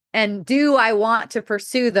that, and do I want to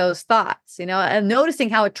pursue those thoughts, and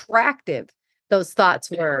noticing how attractive those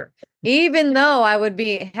thoughts were, even though I would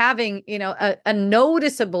be having, a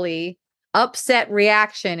noticeably upset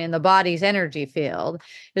reaction in the body's energy field,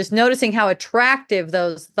 just noticing how attractive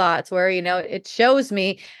those thoughts were. It shows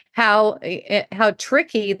me how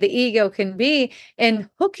tricky the ego can be in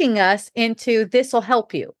hooking us into this will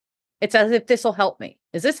help you. It's as if this will help me.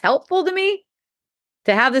 Is this helpful to me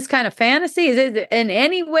to have this kind of fantasy? Is it in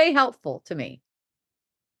any way helpful to me?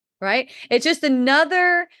 Right? It's just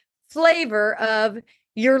another flavor of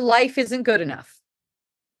your life isn't good enough.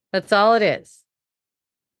 That's all it is.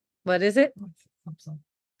 What is it?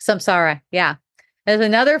 Samsara. Yeah. There's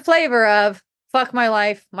another flavor of fuck my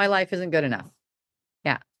life. My life isn't good enough.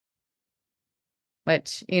 Yeah.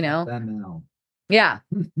 Which, That now. yeah.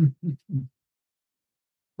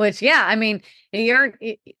 Which, yeah, I mean,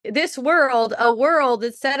 this world, a world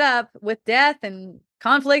that's set up with death and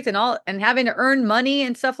conflict and all, and having to earn money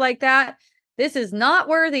and stuff like that. This is not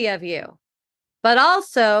worthy of you. But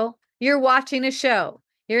also, you're watching a show.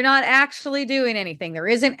 You're not actually doing anything. There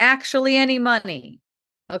isn't actually any money.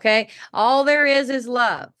 Okay. All there is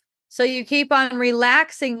love. So you keep on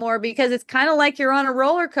relaxing more because it's kind of like you're on a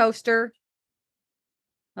roller coaster.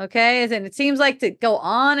 Okay. And it seems like to go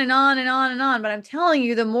on and on and on and on. But I'm telling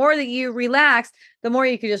you, the more that you relax, the more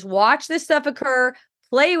you can just watch this stuff occur,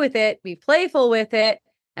 play with it, be playful with it,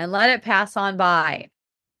 and let it pass on by.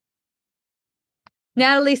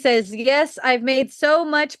 Natalie says, yes, I've made so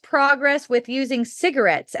much progress with using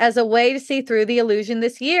cigarettes as a way to see through the illusion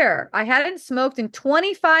this year. I hadn't smoked in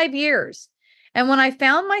 25 years. And when I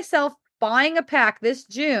found myself buying a pack this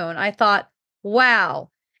June, I thought,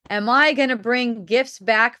 wow, am I going to bring gifts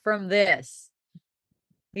back from this?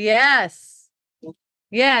 Yes.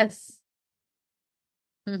 Yes.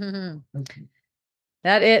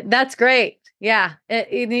 That's great. Yeah.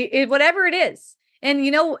 Whatever it is. And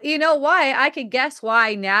you know why? I could guess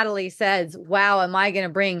why Natalie says, wow, am I going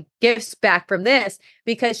to bring gifts back from this?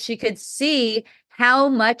 Because she could see how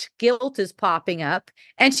much guilt is popping up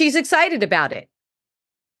and she's excited about it.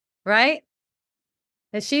 Right?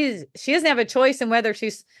 And she doesn't have a choice in whether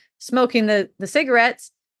she's smoking the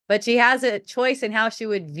cigarettes, but she has a choice in how she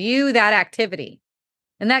would view that activity.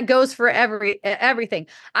 And that goes for everything.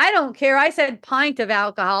 I don't care. I said pint of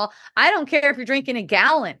alcohol. I don't care if you're drinking a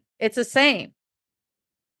gallon. It's the same.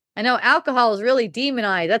 I know alcohol is really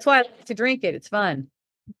demonized. That's why I like to drink it. It's fun.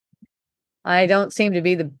 I don't seem to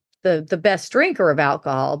be the best drinker of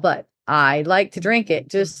alcohol, but I like to drink it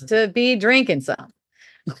just to be drinking some.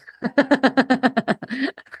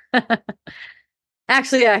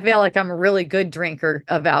 Actually, I feel like I'm a really good drinker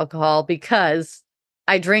of alcohol because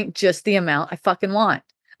I drink just the amount I fucking want.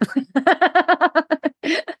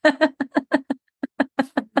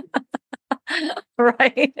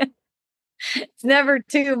 Right? It's never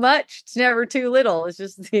too much. It's never too little. It's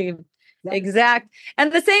just the exact.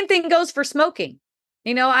 And the same thing goes for smoking.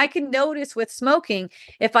 I can notice with smoking,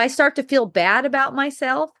 if I start to feel bad about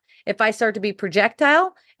myself, if I start to be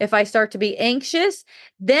projectile, if I start to be anxious,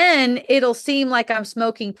 then it'll seem like I'm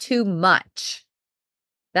smoking too much.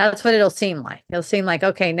 That's what it'll seem like. It'll seem like,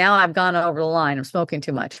 okay, now I've gone over the line. I'm smoking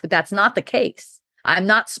too much, but that's not the case. I'm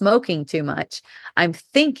not smoking too much. I'm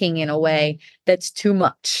thinking in a way that's too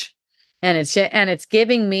much. And it's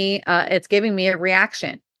giving me a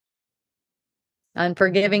reaction.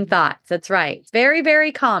 Unforgiving thoughts. That's right. It's very,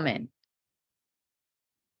 very common.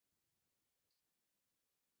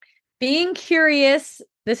 Being curious.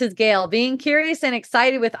 This is Gail. Being curious and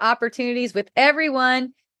excited with opportunities with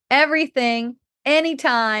everyone, everything,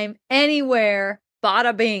 anytime, anywhere.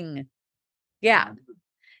 Bada bing. Yeah.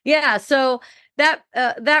 Yeah. So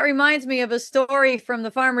that reminds me of a story from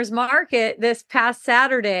the farmer's market this past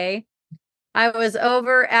Saturday. I was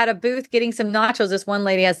over at a booth getting some nachos. This one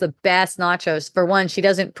lady has the best nachos. For one, she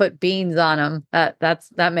doesn't put beans on them.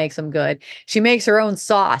 That makes them good. She makes her own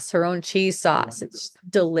sauce, her own cheese sauce. It's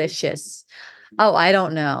delicious. Oh, I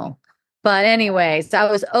don't know. But anyways,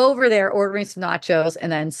 I was over there ordering some nachos,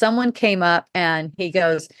 and then someone came up and he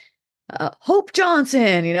goes, Hope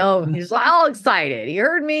Johnson, he's all excited. He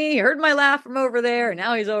heard me, he heard my laugh from over there, and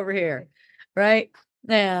now he's over here. Right?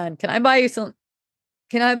 And can I buy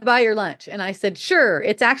your lunch? And I said, sure.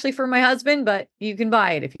 It's actually for my husband, but you can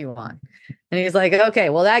buy it if you want. And he's like, okay,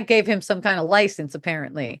 well, that gave him some kind of license,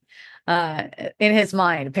 apparently, in his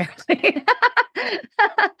mind, apparently.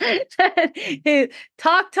 He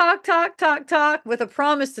talk with a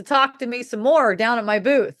promise to talk to me some more down at my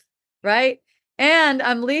booth. Right. And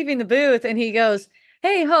I'm leaving the booth and he goes,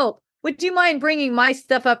 hey, Hope, would you mind bringing my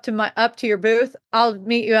stuff up to your booth? I'll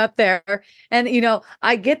meet you up there. And,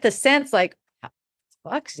 I get the sense like,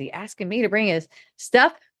 fuck, is he asking me to bring his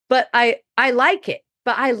stuff? But I like it,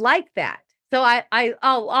 but I like that. So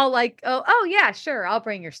I'll like, oh yeah, sure. I'll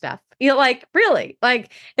bring your stuff. Like really,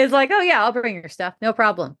 like, it's like, oh yeah, I'll bring your stuff. No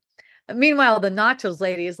problem. Meanwhile, the nachos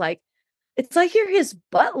lady is like, it's like you're his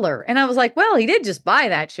butler. And I was like, well, he did just buy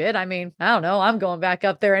that shit. I mean, I don't know. I'm going back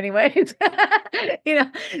up there anyways.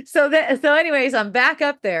 So anyways, I'm back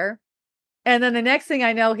up there. And then the next thing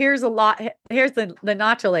I know, here's the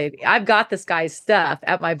nacho lady. I've got this guy's stuff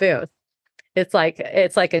at my booth. It's like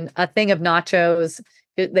a thing of nachos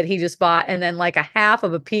that he just bought, and then like a half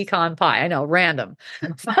of a pecan pie. I know, random.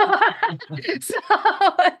 So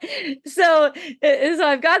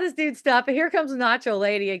I've got this dude's stuff, and here comes the nacho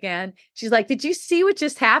lady again. She's like, "Did you see what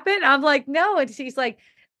just happened?" I'm like, "No," and she's like,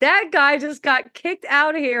 "That guy just got kicked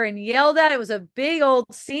out of here and yelled at. It was a big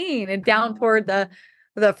old scene and down toward the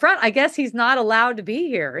the front. I guess he's not allowed to be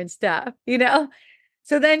here and stuff, you know?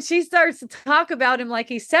 So then she starts to talk about him like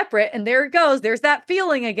he's separate. And there it goes. There's that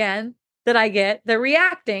feeling again that I get, the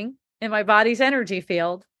reacting in my body's energy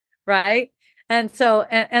field. Right. And so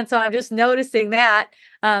I'm just noticing that.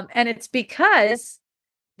 And it's because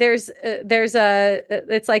it's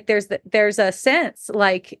like there's a sense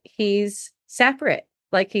like he's separate,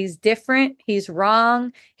 like he's different, he's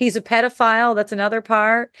wrong, he's a pedophile. That's another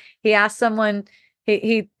part. He asked someone,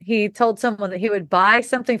 he told someone that he would buy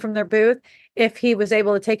something from their booth if he was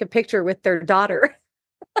able to take a picture with their daughter.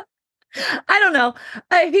 I don't know.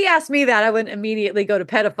 If he asked me that, I wouldn't immediately go to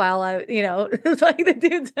pedophile. It's like the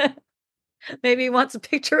dude's maybe he wants a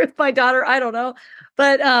picture with my daughter. I don't know.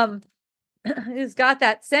 But he's got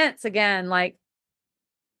that sense again, like,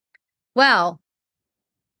 well,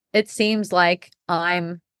 it seems like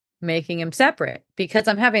I'm making him separate because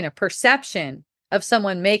I'm having a perception of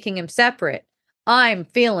someone making him separate. I'm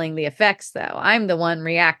feeling the effects though. I'm the one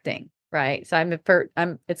reacting, right? So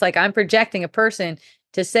it's like I'm projecting a person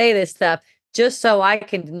to say this stuff just so I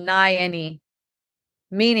can deny any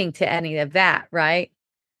meaning to any of that, right?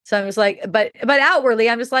 So I'm just like, but outwardly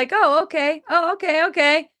I'm just like, oh, okay.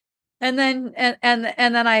 Okay. And then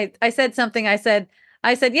then I said something. I said,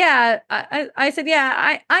 yeah, I said,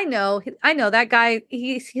 yeah, I know that guy.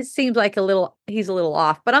 He seems like he's a little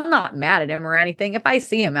off, but I'm not mad at him or anything. If I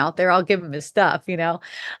see him out there, I'll give him his stuff, you know?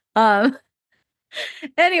 Um,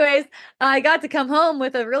 anyways, I got to come home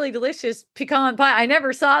with a really delicious pecan pie. I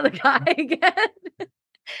never saw the guy again.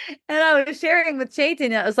 And I was sharing with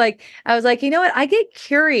Chaitin. I was like, you know what? I get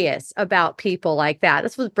curious about people like that.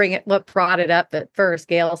 This was what brought it up at first.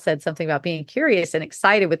 Gail said something about being curious and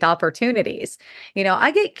excited with opportunities. You know,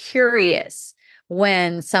 I get curious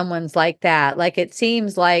when someone's like that. Like it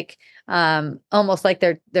seems like almost like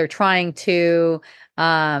they're trying to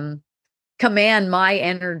command my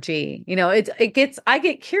energy. You know, I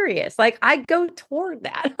get curious. Like I go toward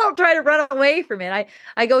that. I'll try to run away from it.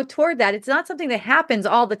 I go toward that. It's not something that happens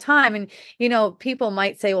all the time. And, you know, people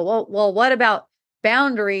might say, well, what about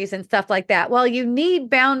boundaries and stuff like that? Well, you need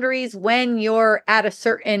boundaries when you're at a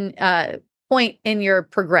certain, point in your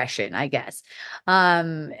progression, I guess.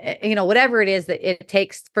 You know, whatever it is that it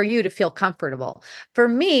takes for you to feel comfortable. For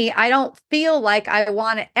me, I don't feel like I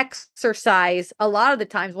want to exercise a lot of the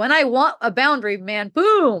times. When I want a boundary, man,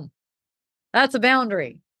 boom, that's a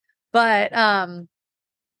boundary. But I'm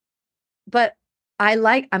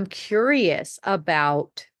curious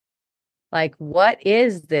about like, what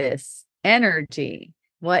is this energy?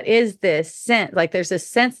 What is this sense? Like there's a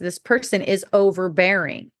sense this person is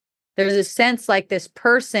overbearing. There's a sense like this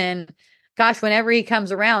person, gosh, whenever he comes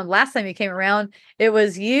around, last time he came around, it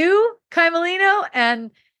was you, Kaimalino, and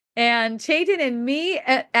Chaitin and me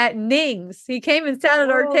at Ning's. He came and sat at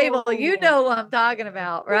our table. You know what I'm talking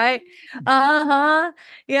about, right? Uh-huh.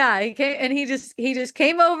 Yeah, he came and he just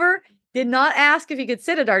came over, did not ask if he could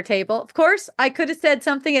sit at our table. Of course, I could have said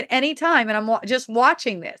something at any time, and I'm just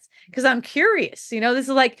watching this because I'm curious. You know, this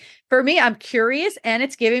is like, for me, I'm curious and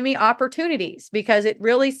it's giving me opportunities because it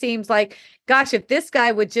really seems like, gosh, if this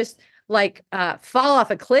guy would just like fall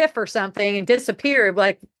off a cliff or something and disappear,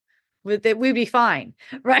 like we'd be fine.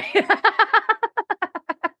 Right.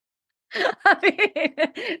 I mean,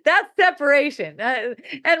 that's separation.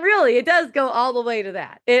 And really, it does go all the way to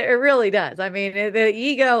that. It really does. I mean, the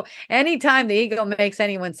ego, anytime the ego makes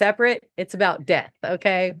anyone separate, it's about death.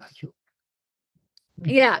 Okay.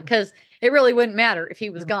 Yeah, because it really wouldn't matter if he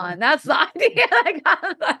was gone. That's the idea.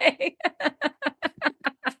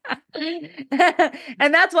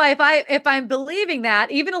 And that's why if I'm believing that,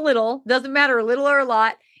 even a little, doesn't matter a little or a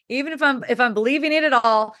lot, even if I'm believing it at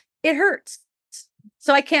all, it hurts.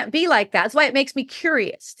 So I can't be like that. That's why it makes me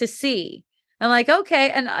curious to see. I'm like, okay.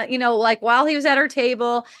 And, you know, like while he was at our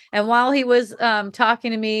table and while he was talking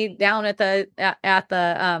to me down at the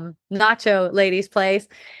nacho lady's place,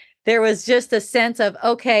 there was just a sense of,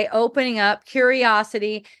 okay, opening up,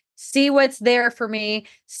 curiosity, see what's there for me,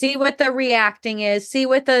 see what the reacting is,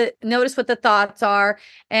 notice what the thoughts are,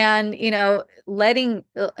 and, you know, letting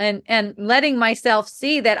myself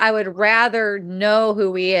see that I would rather know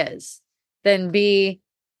who he is than be,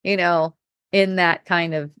 you know, in that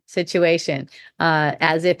kind of situation,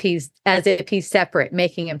 as if he's separate,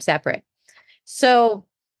 making him separate. So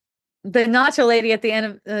the nacho lady at the end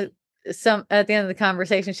of the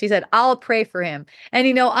conversation, she said, I'll pray for him. And,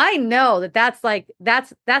 you know, I know that's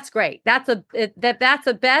great. That's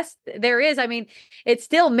the best there is. I mean, it's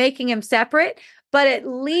still making him separate, but at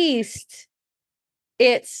least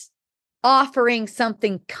it's offering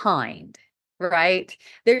something kind, right?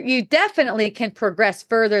 There, you definitely can progress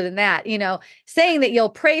further than that. Saying that you'll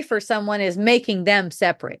pray for someone is making them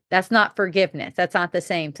separate. That's not forgiveness. That's not the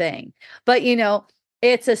same thing. But,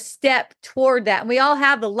 it's a step toward that. And we all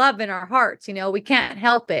have the love in our hearts, we can't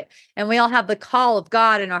help it. And we all have the call of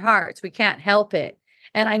God in our hearts. We can't help it.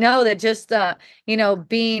 And I know that just,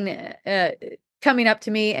 being, coming up to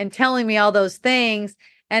me and telling me all those things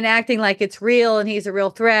and acting like it's real and he's a real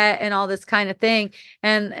threat and all this kind of thing.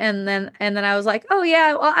 And then I was like, oh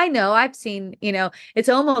yeah, well, I know, I've seen, it's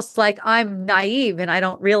almost like I'm naive and I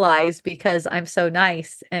don't realize because I'm so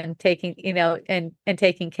nice and taking, and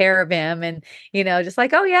taking care of him and, just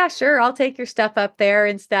like, oh yeah, sure, I'll take your stuff up there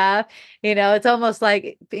and stuff. It's almost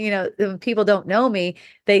like, when people don't know me,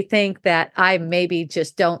 they think that I maybe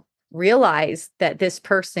just don't realize that this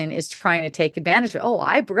person is trying to take advantage of. Oh,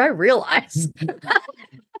 I realize.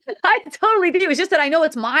 I totally do. It's just that I know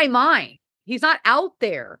it's my mind. He's not out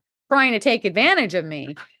there trying to take advantage of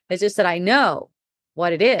me. It's just that I know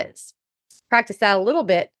what it is. Practice that a little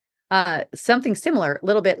bit. Something similar, a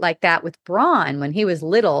little bit like that with Braun when he was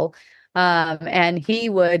little. And he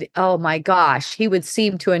would, oh my gosh, he would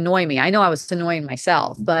seem to annoy me. I know I was annoying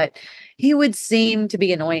myself, but he would seem to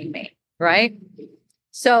be annoying me. Right.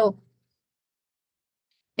 So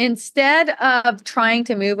instead of trying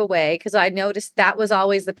to move away, because I noticed that was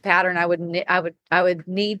always the pattern, I would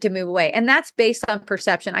need to move away. And that's based on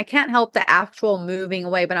perception. I can't help the actual moving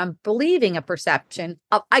away, but I'm believing a perception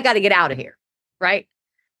of, I got to get out of here. Right.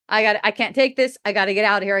 I can't take this. I got to get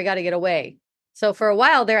out of here. I got to get away. So for a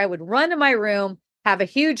while there, I would run to my room, have a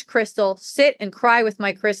huge crystal, sit and cry with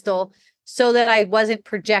my crystal so that I wasn't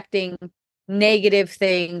projecting negative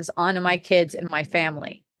things onto my kids and my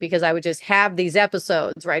family. Because I would just have these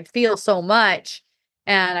episodes where I'd feel so much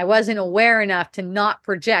and I wasn't aware enough to not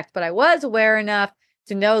project, but I was aware enough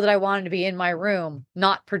to know that I wanted to be in my room,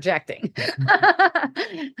 not projecting.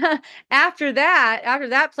 After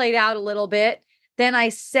that played out a little bit, then I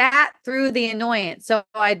sat through the annoyance. So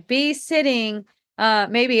I'd be sitting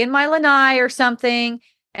maybe in my lanai or something,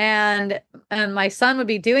 and my son would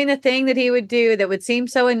be doing the thing that he would do that would seem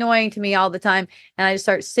so annoying to me all the time. And I just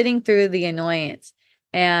start sitting through the annoyance.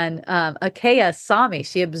 And Akea saw me.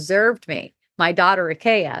 She observed me. My daughter,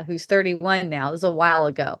 Akea, who's 31 now. This was a while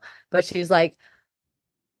ago. But she's like,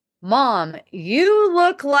 Mom, you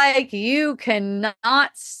look like you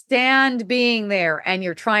cannot stand being there and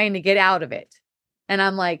you're trying to get out of it. And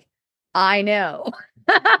I'm like, I know.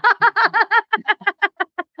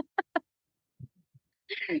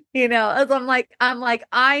 I'm like,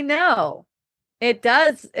 I know. It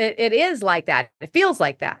does. It is like that. It feels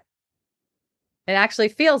like that. It actually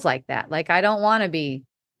feels like that. Like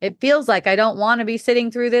it feels like I don't want to be sitting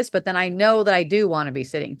through this, but then I know that I do want to be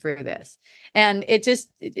sitting through this. And it just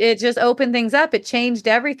opened things up. It changed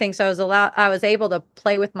everything. So I was able to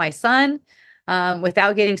play with my son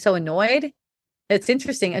without getting so annoyed. It's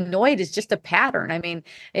interesting. Annoyed is just a pattern. I mean,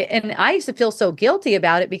 and I used to feel so guilty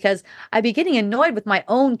about it because I'd be getting annoyed with my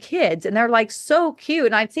own kids and they're like so cute.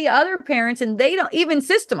 And I'd see other parents and they don't, even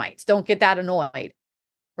systemites don't get that annoyed.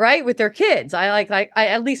 Right, with their kids. I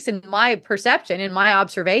at least in my perception, in my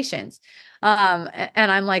observations. And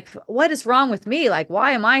I'm like, what is wrong with me? Like,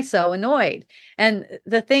 why am I so annoyed? And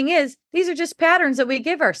the thing is, these are just patterns that we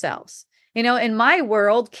give ourselves. In my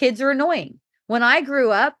world, kids are annoying. When I grew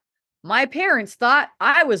up, my parents thought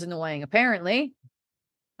I was annoying. Apparently,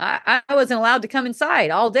 I wasn't allowed to come inside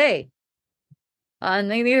all day. And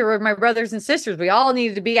neither were my brothers and sisters. We all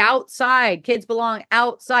needed to be outside. Kids belong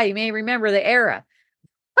outside. You may remember the era.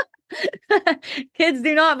 Kids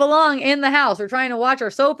do not belong in the house. We're trying to watch our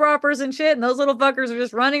soap operas and shit, and those little fuckers are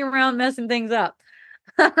just running around messing things up.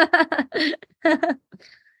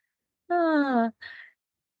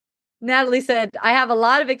 Natalie said, I have a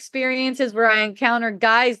lot of experiences where I encounter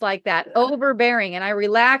guys like that, overbearing, and I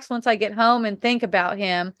relax once I get home and think about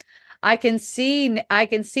him. I can see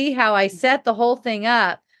how I set the whole thing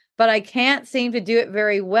up, but I can't seem to do it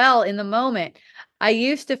very well in the moment. I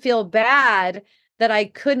used to feel bad that I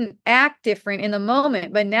couldn't act different in the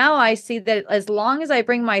moment. But now I see that as long as I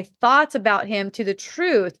bring my thoughts about him to the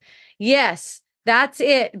truth, yes, that's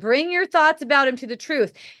it. Bring your thoughts about him to the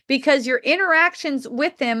truth, because your interactions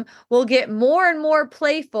with him will get more and more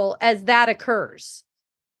playful as that occurs.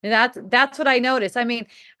 And that's what I notice. I mean,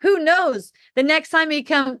 who knows? The next time he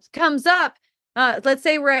comes up, let's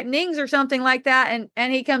say we're at Ning's or something like that,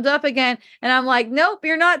 and he comes up again, and I'm like, nope,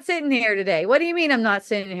 you're not sitting here today. What do you mean I'm not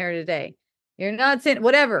sitting here today? You're not sitting,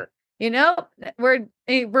 whatever,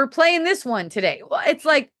 we're playing this one today. Well, it's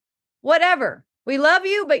like, whatever. We love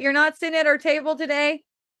you, but you're not sitting at our table today.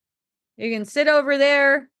 You can sit over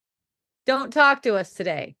there. Don't talk to us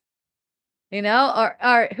today.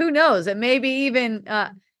 or who knows? It may be even,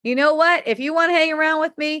 you know what? If you want to hang around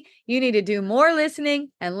with me, you need to do more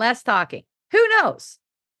listening and less talking. Who knows?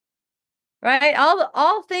 Right?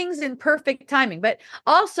 All things in perfect timing, but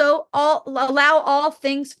also allow all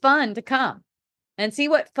things fun to come and see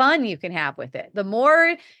what fun you can have with it. The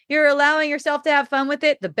more you're allowing yourself to have fun with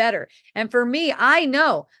it, the better. And for me, I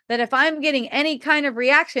know that if I'm getting any kind of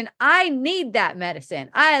reaction, I need that medicine.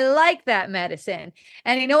 I like that medicine.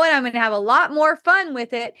 And you know what? I'm going to have a lot more fun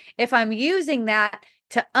with it if I'm using that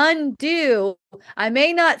to undo. I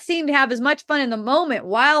may not seem to have as much fun in the moment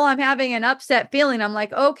while I'm having an upset feeling. I'm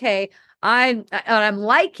like, okay, I'm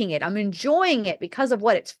liking it. I'm enjoying it because of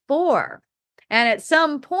what it's for. And at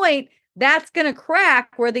some point, that's going to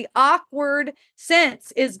crack where the awkward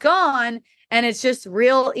sense is gone. And it's just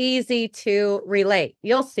real easy to relate.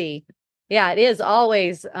 You'll see. Yeah, it is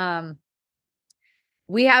always,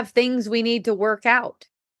 we have things we need to work out.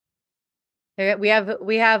 We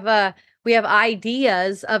have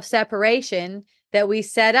ideas of separation that we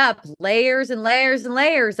set up, layers and layers and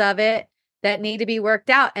layers of it that need to be worked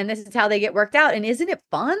out. And this is how they get worked out. And isn't it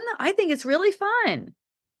fun? I think it's really fun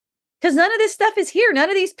because none of this stuff is here. None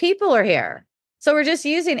of these people are here. So we're just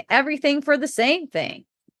using everything for the same thing.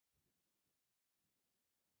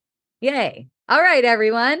 Yay. All right,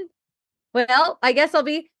 everyone. Well, I guess I'll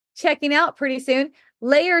be checking out pretty soon.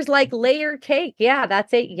 Layers like layer cake. Yeah,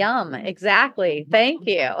 that's it. Yum. Exactly. Thank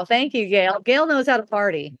you. Thank you, Gail. Gail knows how to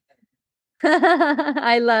party.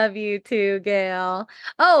 I love you too, Gail.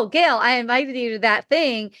 Oh, Gail, I invited you to that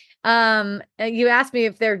thing. You asked me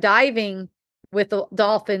if they're diving with the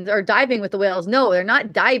dolphins or diving with the whales. No, they're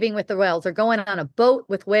not diving with the whales. They're going on a boat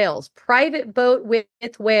with whales, private boat with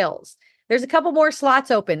whales. There's a couple more slots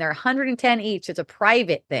open. They're 110 each. It's a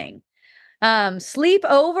private thing. Sleep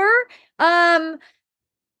over. I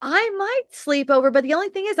might sleep over, but the only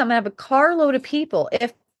thing is I'm gonna have a carload of people.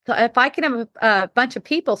 If I can have a bunch of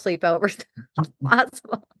people sleep over,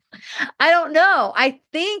 possible. I don't know. I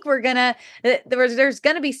think we're gonna there's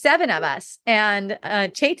gonna be 7 of us, and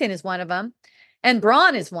Chaitin is one of them, and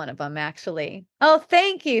Braun is one of them, actually. Oh,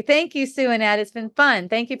 thank you, Sue and Ed. It's been fun.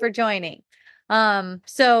 Thank you for joining.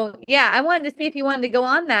 So yeah, I wanted to see if you wanted to go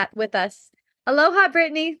on that with us. Aloha,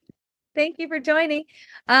 Brittany. Thank you for joining.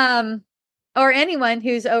 Or anyone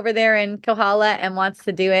who's over there in Kohala and wants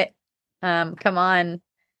to do it, come on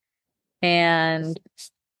and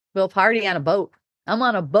we'll party on a boat. I'm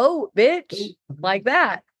on a boat, bitch, like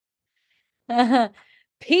that.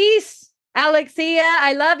 Peace, Alexia.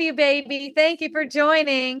 I love you, baby. Thank you for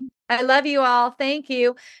joining. I love you all. Thank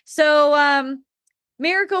you. So,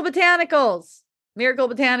 Miracle Botanicals. Miracle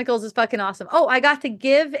Botanicals is fucking awesome. Oh, I got to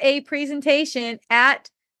give a presentation at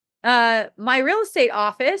my real estate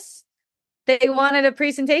office. They wanted a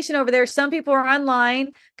presentation over there. Some people are online.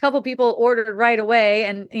 A couple people ordered right away.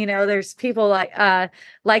 And, there's people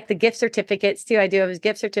like the gift certificates too. I do have a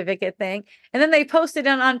gift certificate thing. And then they posted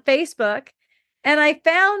it on Facebook. And I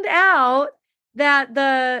found out that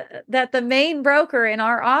the main broker in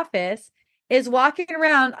our office is walking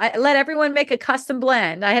around. I let everyone make a custom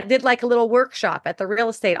blend. I did like a little workshop at the real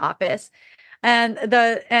estate office.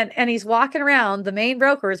 And he's walking around, the main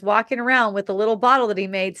broker is walking around with a little bottle that he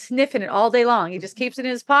made, sniffing it all day long. He just keeps it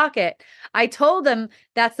in his pocket. I told him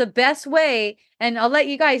that's the best way. And I'll let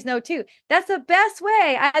you guys know too. That's the best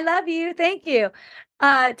way. I love you. Thank you.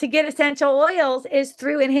 To get essential oils is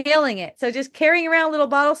through inhaling it. So just carrying around a little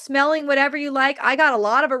bottle, smelling whatever you like. I got a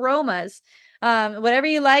lot of aromas. Whatever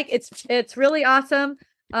you like. It's really awesome.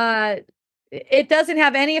 It doesn't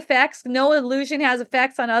have any effects. No illusion has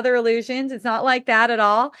effects on other illusions. It's not like that at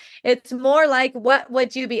all. It's more like, what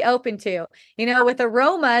would you be open to? With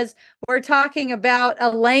aromas, we're talking about a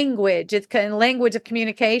language. It's a language of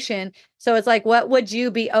communication. So it's like, what would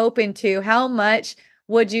you be open to? How much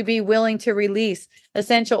would you be willing to release?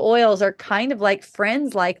 Essential oils are kind of like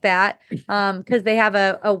friends like that, because they have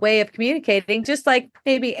a way of communicating, just like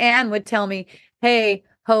maybe Anne would tell me, hey,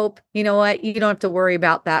 Hope, you know what? You don't have to worry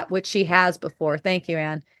about that, which she has before. Thank you,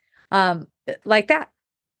 Anne. Like that.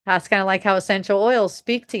 That's kind of like how essential oils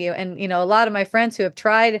speak to you. And, a lot of my friends who have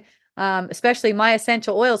tried, especially my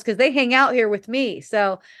essential oils, because they hang out here with me.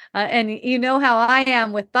 So, and you know how I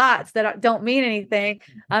am with thoughts that don't mean anything.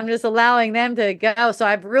 I'm just allowing them to go. So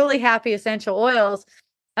I have really happy essential oils.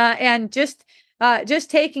 And just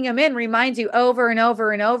taking them in reminds you over and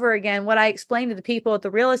over and over again what I explained to the people at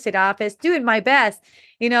the real estate office, doing my best,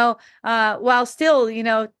 while still,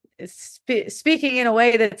 speaking in a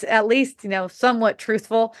way that's at least, somewhat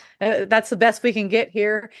truthful. That's the best we can get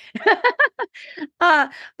here. uh,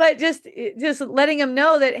 but just letting them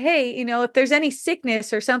know that, hey, if there's any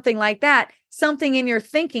sickness or something like that, something in your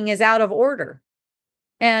thinking is out of order.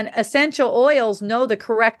 And essential oils know the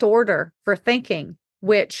correct order for thinking,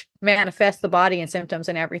 which manifests the body and symptoms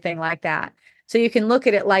and everything like that. So you can look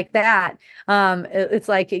at it like that. It's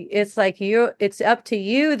it's up to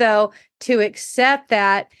you though to accept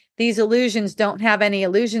that these illusions don't have any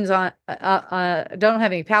don't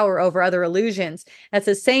have any power over other illusions. That's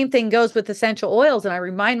the same thing goes with essential oils. And I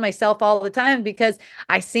remind myself all the time because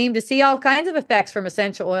I seem to see all kinds of effects from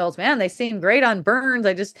essential oils. Man, they seem great on burns.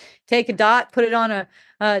 I just take a dot, put it on a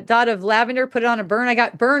dot of lavender, put it on a burn. I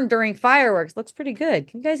got burned during fireworks. Looks pretty good.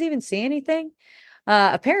 Can you guys even see anything?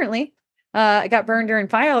 Apparently, I got burned during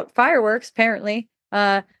fireworks. Apparently,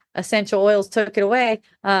 essential oils took it away.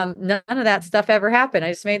 None of that stuff ever happened.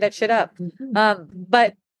 I just made that shit up.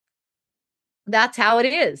 But that's how it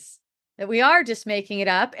is. That we are just making it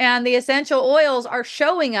up. And the essential oils are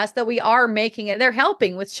showing us that we are making it. They're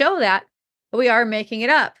helping with show that we are making it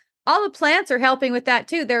up. All the plants are helping with that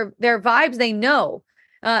too. Their vibes, they know.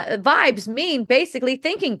 Vibes mean basically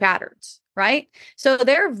thinking patterns, right? So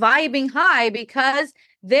they're vibing high because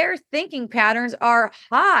their thinking patterns are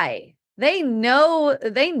high. They know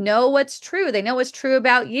what's true. They know what's true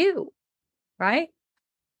about you, right?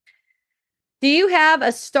 Do you have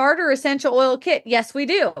a starter essential oil kit? Yes, we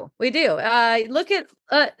do. We do. Look at,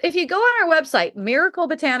 if you go on our website,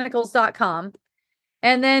 miraclebotanicals.com,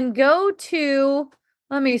 and then go to,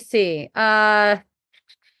 let me see,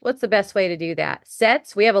 what's the best way to do that?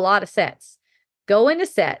 Sets. We have a lot of sets. Go into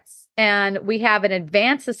sets, and we have an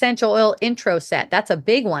advanced essential oil intro set. That's a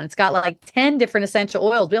big one. It's got like 10 different essential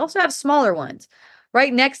oils. We also have smaller ones.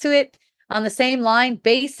 Right next to it, on the same line,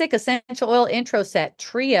 basic essential oil intro set,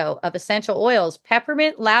 trio of essential oils,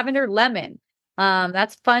 peppermint, lavender, lemon.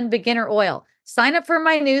 That's fun beginner oil. Sign up for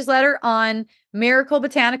my newsletter on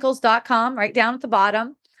miraclebotanicals.com, right down at the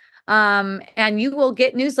bottom. And you will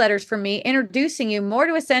get newsletters from me introducing you more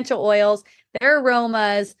to essential oils, their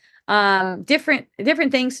aromas, different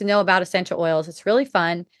things to know about essential oils. It's really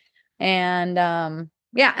fun. And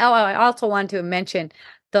yeah, I also wanted to mention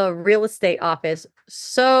the real estate office.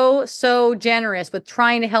 So generous with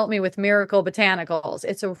trying to help me with Miracle Botanicals.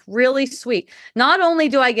 It's a really sweet. Not only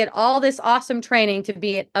do I get all this awesome training to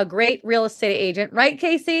be a great real estate agent, right,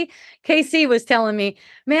 Casey? Casey was telling me,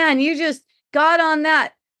 man, you just got on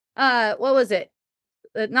that. What was it?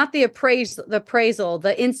 Not the appraisal,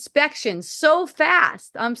 the inspection so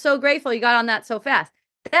fast. I'm so grateful you got on that so fast.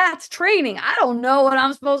 That's training. I don't know what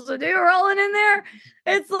I'm supposed to do rolling in there.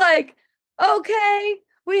 It's like, okay,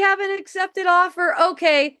 we have an accepted offer.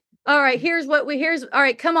 Okay. All right. All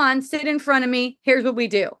right. Come on, sit in front of me. Here's what we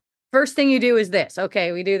do. First thing you do is this.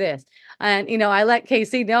 Okay. We do this. And, I let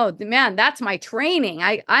Casey know, man, that's my training.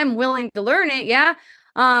 I'm willing to learn it. Yeah.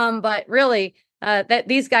 But really, that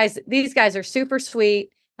these guys are super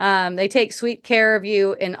sweet. They take sweet care of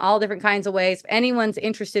you in all different kinds of ways. If anyone's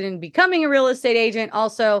interested in becoming a real estate agent,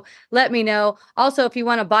 also let me know. Also, if you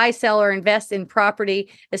want to buy, sell, or invest in property,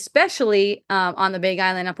 especially on the Big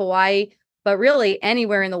Island of Hawaii, but really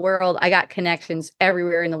anywhere in the world, I got connections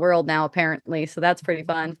everywhere in the world now, apparently. So that's pretty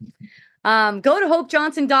fun. Go to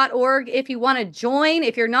hopejohnson.org if you want to join.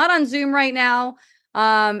 If you're not on Zoom right now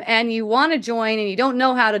and you want to join and you don't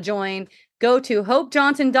know how to join, go to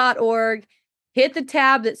hopejohnson.org, hit the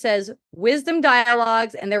tab that says Wisdom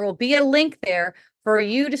Dialogues, and there will be a link there for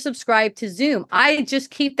you to subscribe to Zoom. I just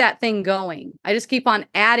keep that thing going. I just keep on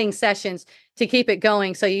adding sessions to keep it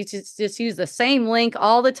going. So you just use the same link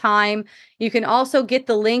all the time. You can also get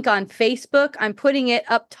the link on Facebook. I'm putting it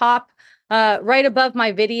up top right above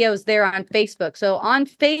my videos there on Facebook. So on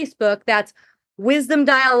Facebook, that's Wisdom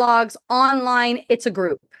Dialogues Online. It's a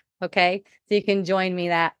group. Okay. So you can join me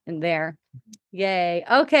that in there. Yay.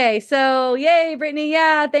 Okay. So yay, Brittany.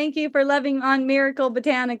 Yeah. Thank you for loving on Miracle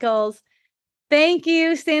Botanicals. Thank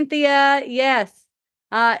you, Cynthia. Yes.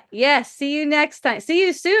 Yes. See you next time. See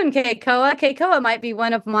you soon, Keikoa. Keikoa might be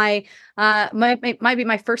one of my, might be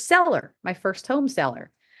my first seller, my first home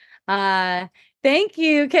seller. Thank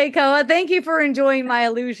you, Keikoa. Thank you for enjoying my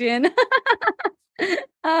illusion.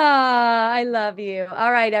 I love you.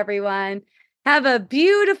 All right, everyone. Have a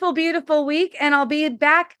beautiful, beautiful week. And I'll be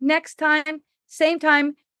back next time, same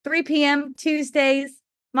time, 3 p.m. Tuesdays.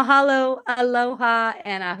 Mahalo, aloha,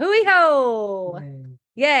 and a hui ho.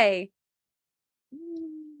 Yay.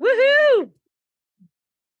 Woohoo.